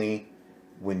only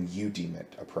when you deem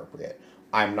it appropriate?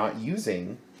 I'm not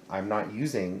using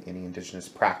any indigenous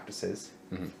practices.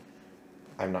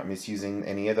 I'm not misusing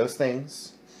any of those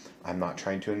things. I'm not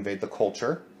trying to invade the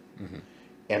culture.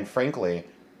 And frankly,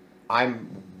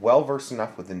 I'm well versed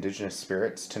enough with indigenous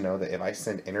spirits to know that if I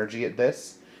send energy at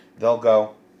this, they'll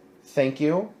go, thank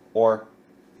you, or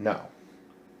no,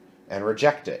 and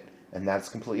reject it. And that's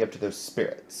completely up to those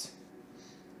spirits.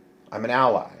 I'm an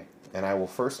ally, and I will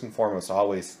first and foremost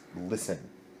always listen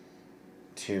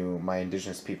to my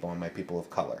indigenous people and my people of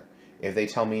color. If they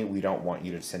tell me we don't want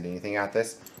you to send anything at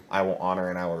this, I will honor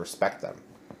and I will respect them.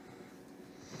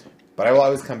 But I will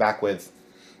always come back with,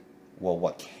 well,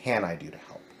 what can I do to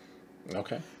help?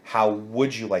 Okay. How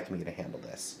would you like me to handle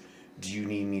this? Do you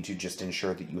need me to just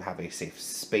ensure that you have a safe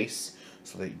space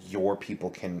so that your people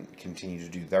can continue to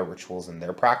do their rituals and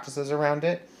their practices around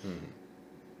it?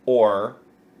 Or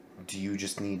do you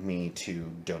just need me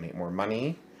to donate more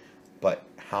money? But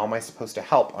how am I supposed to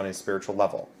help on a spiritual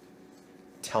level?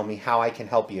 Tell me how I can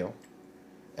help you,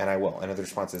 and I will. And if the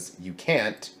response is, you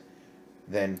can't,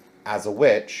 then as a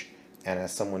witch, and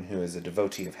as someone who is a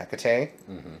devotee of Hecate,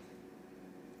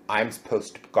 I'm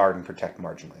supposed to guard and protect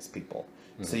marginalized people.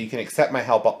 So you can accept my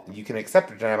help, you can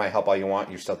accept or deny my help all you want,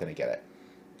 you're still going to get it.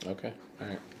 Okay. All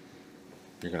right.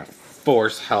 You're going to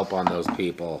force help on those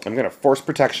people. I'm going to force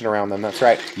protection around them. That's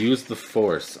right. Use the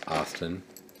force, Austin.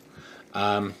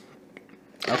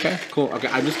 Okay, cool. Okay,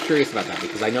 I'm just curious about that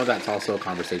because I know that's also a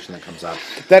conversation that comes up.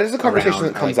 That is a conversation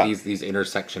that comes up. These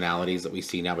intersectionalities that we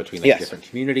see now between Yes. different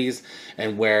communities,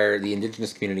 and where the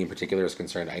Indigenous community in particular is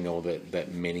concerned. I know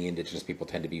that many Indigenous people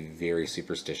tend to be very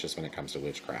superstitious when it comes to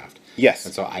witchcraft. Yes.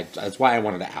 And so that's why I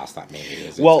wanted to ask that maybe.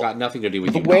 It's Well, got nothing to do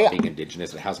with the you way not being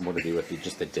Indigenous. It has more to do with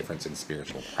just the difference in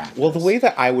spiritual practice. Well, the way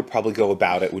that I would probably go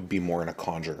about it would be more in a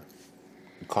conjure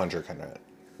kind of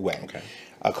way. Okay.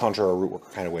 A conjure or root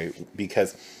work kind of way,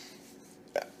 because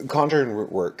conjure and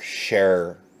root work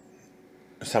share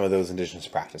some of those Indigenous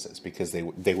practices, because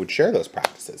they would share those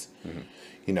practices.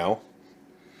 You know?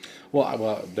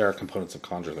 Well, there are components of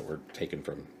conjure that were taken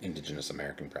from Indigenous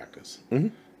American practice.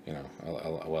 You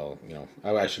know,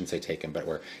 I shouldn't say taken, but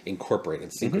were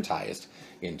incorporated, syncretized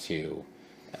into,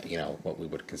 what we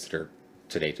would consider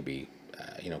today to be,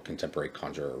 contemporary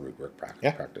conjure or root work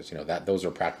practice. You know, that those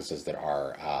are practices that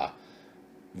are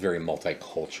very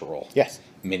multicultural. Yes.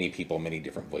 Many people, many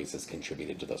different voices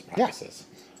contributed to those practices.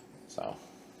 So,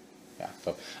 yeah.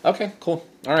 So, okay, cool.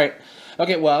 All right.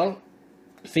 Okay, well,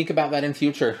 think about that in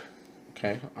future.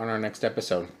 Okay, on our next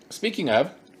episode. Speaking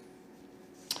of,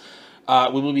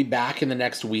 we will be back in the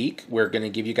next week. We're going to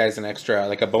give you guys an extra,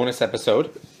 like a bonus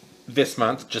episode this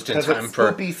month, just in time for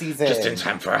spooky season. just in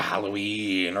time for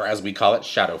Halloween, or as we call it,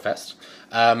 Shadowfest.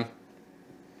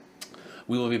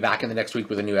 We will be back in the next week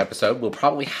with a new episode. We'll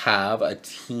probably have a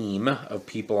team of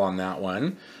people on that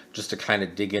one, just to kind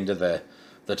of dig into the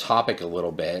topic a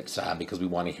little bit, because we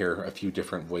want to hear a few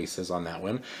different voices on that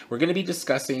one. We're going to be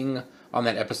discussing on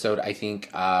that episode, I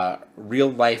think, real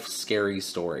life scary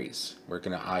stories. We're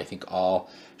going to, I think, all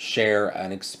share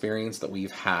an experience that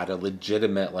we've had, a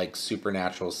legitimate, like,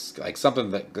 supernatural, like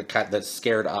something that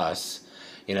scared us,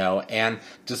 and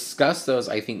discuss those,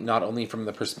 I think, not only from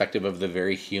the perspective of the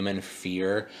very human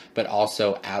fear, but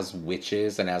also as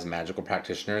witches and as magical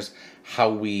practitioners, how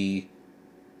we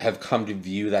have come to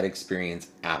view that experience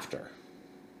after.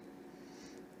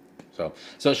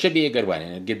 So it should be a good one,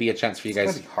 and it could be a chance for you guys.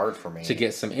 It's gonna be hard for me to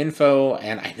get some info.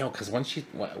 And I know, because when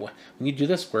you do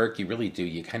this work, you really do.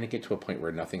 You kind of get to a point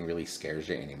where nothing really scares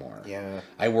you anymore. Yeah.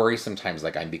 I worry sometimes,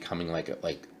 like I'm becoming like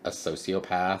a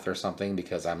sociopath or something,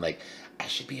 because I'm like, I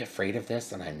should be afraid of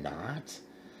this, and I'm not.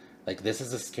 Like, this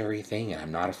is a scary thing, and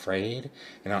I'm not afraid.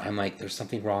 I'm like, there's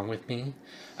something wrong with me.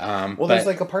 There's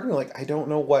like a part of me, like, I don't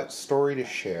know what story to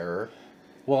share.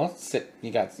 Well,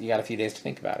 you got a few days to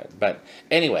think about it. But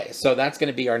anyway, so that's going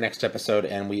to be our next episode,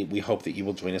 and we hope that you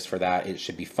will join us for that. It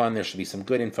should be fun. There should be some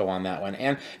good info on that one,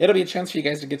 and it'll be a chance for you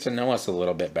guys to get to know us a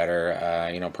little bit better,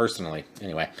 personally.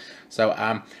 Anyway, so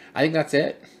I think that's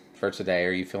it for today.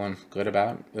 Are you feeling good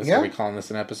about this? Yeah. Are we calling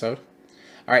this an episode?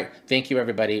 All right. Thank you,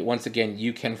 everybody. Once again,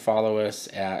 you can follow us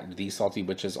at The Salty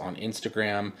Witches on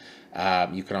Instagram.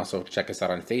 You can also check us out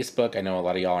on Facebook. I know a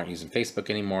lot of y'all aren't using Facebook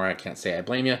anymore. I can't say I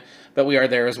blame you, but we are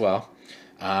there as well.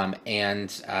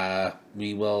 And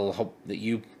we will hope that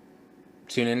you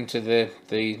tune into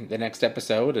the next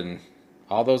episode and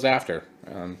all those after.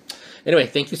 Anyway,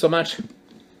 thank you so much.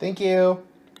 Thank you.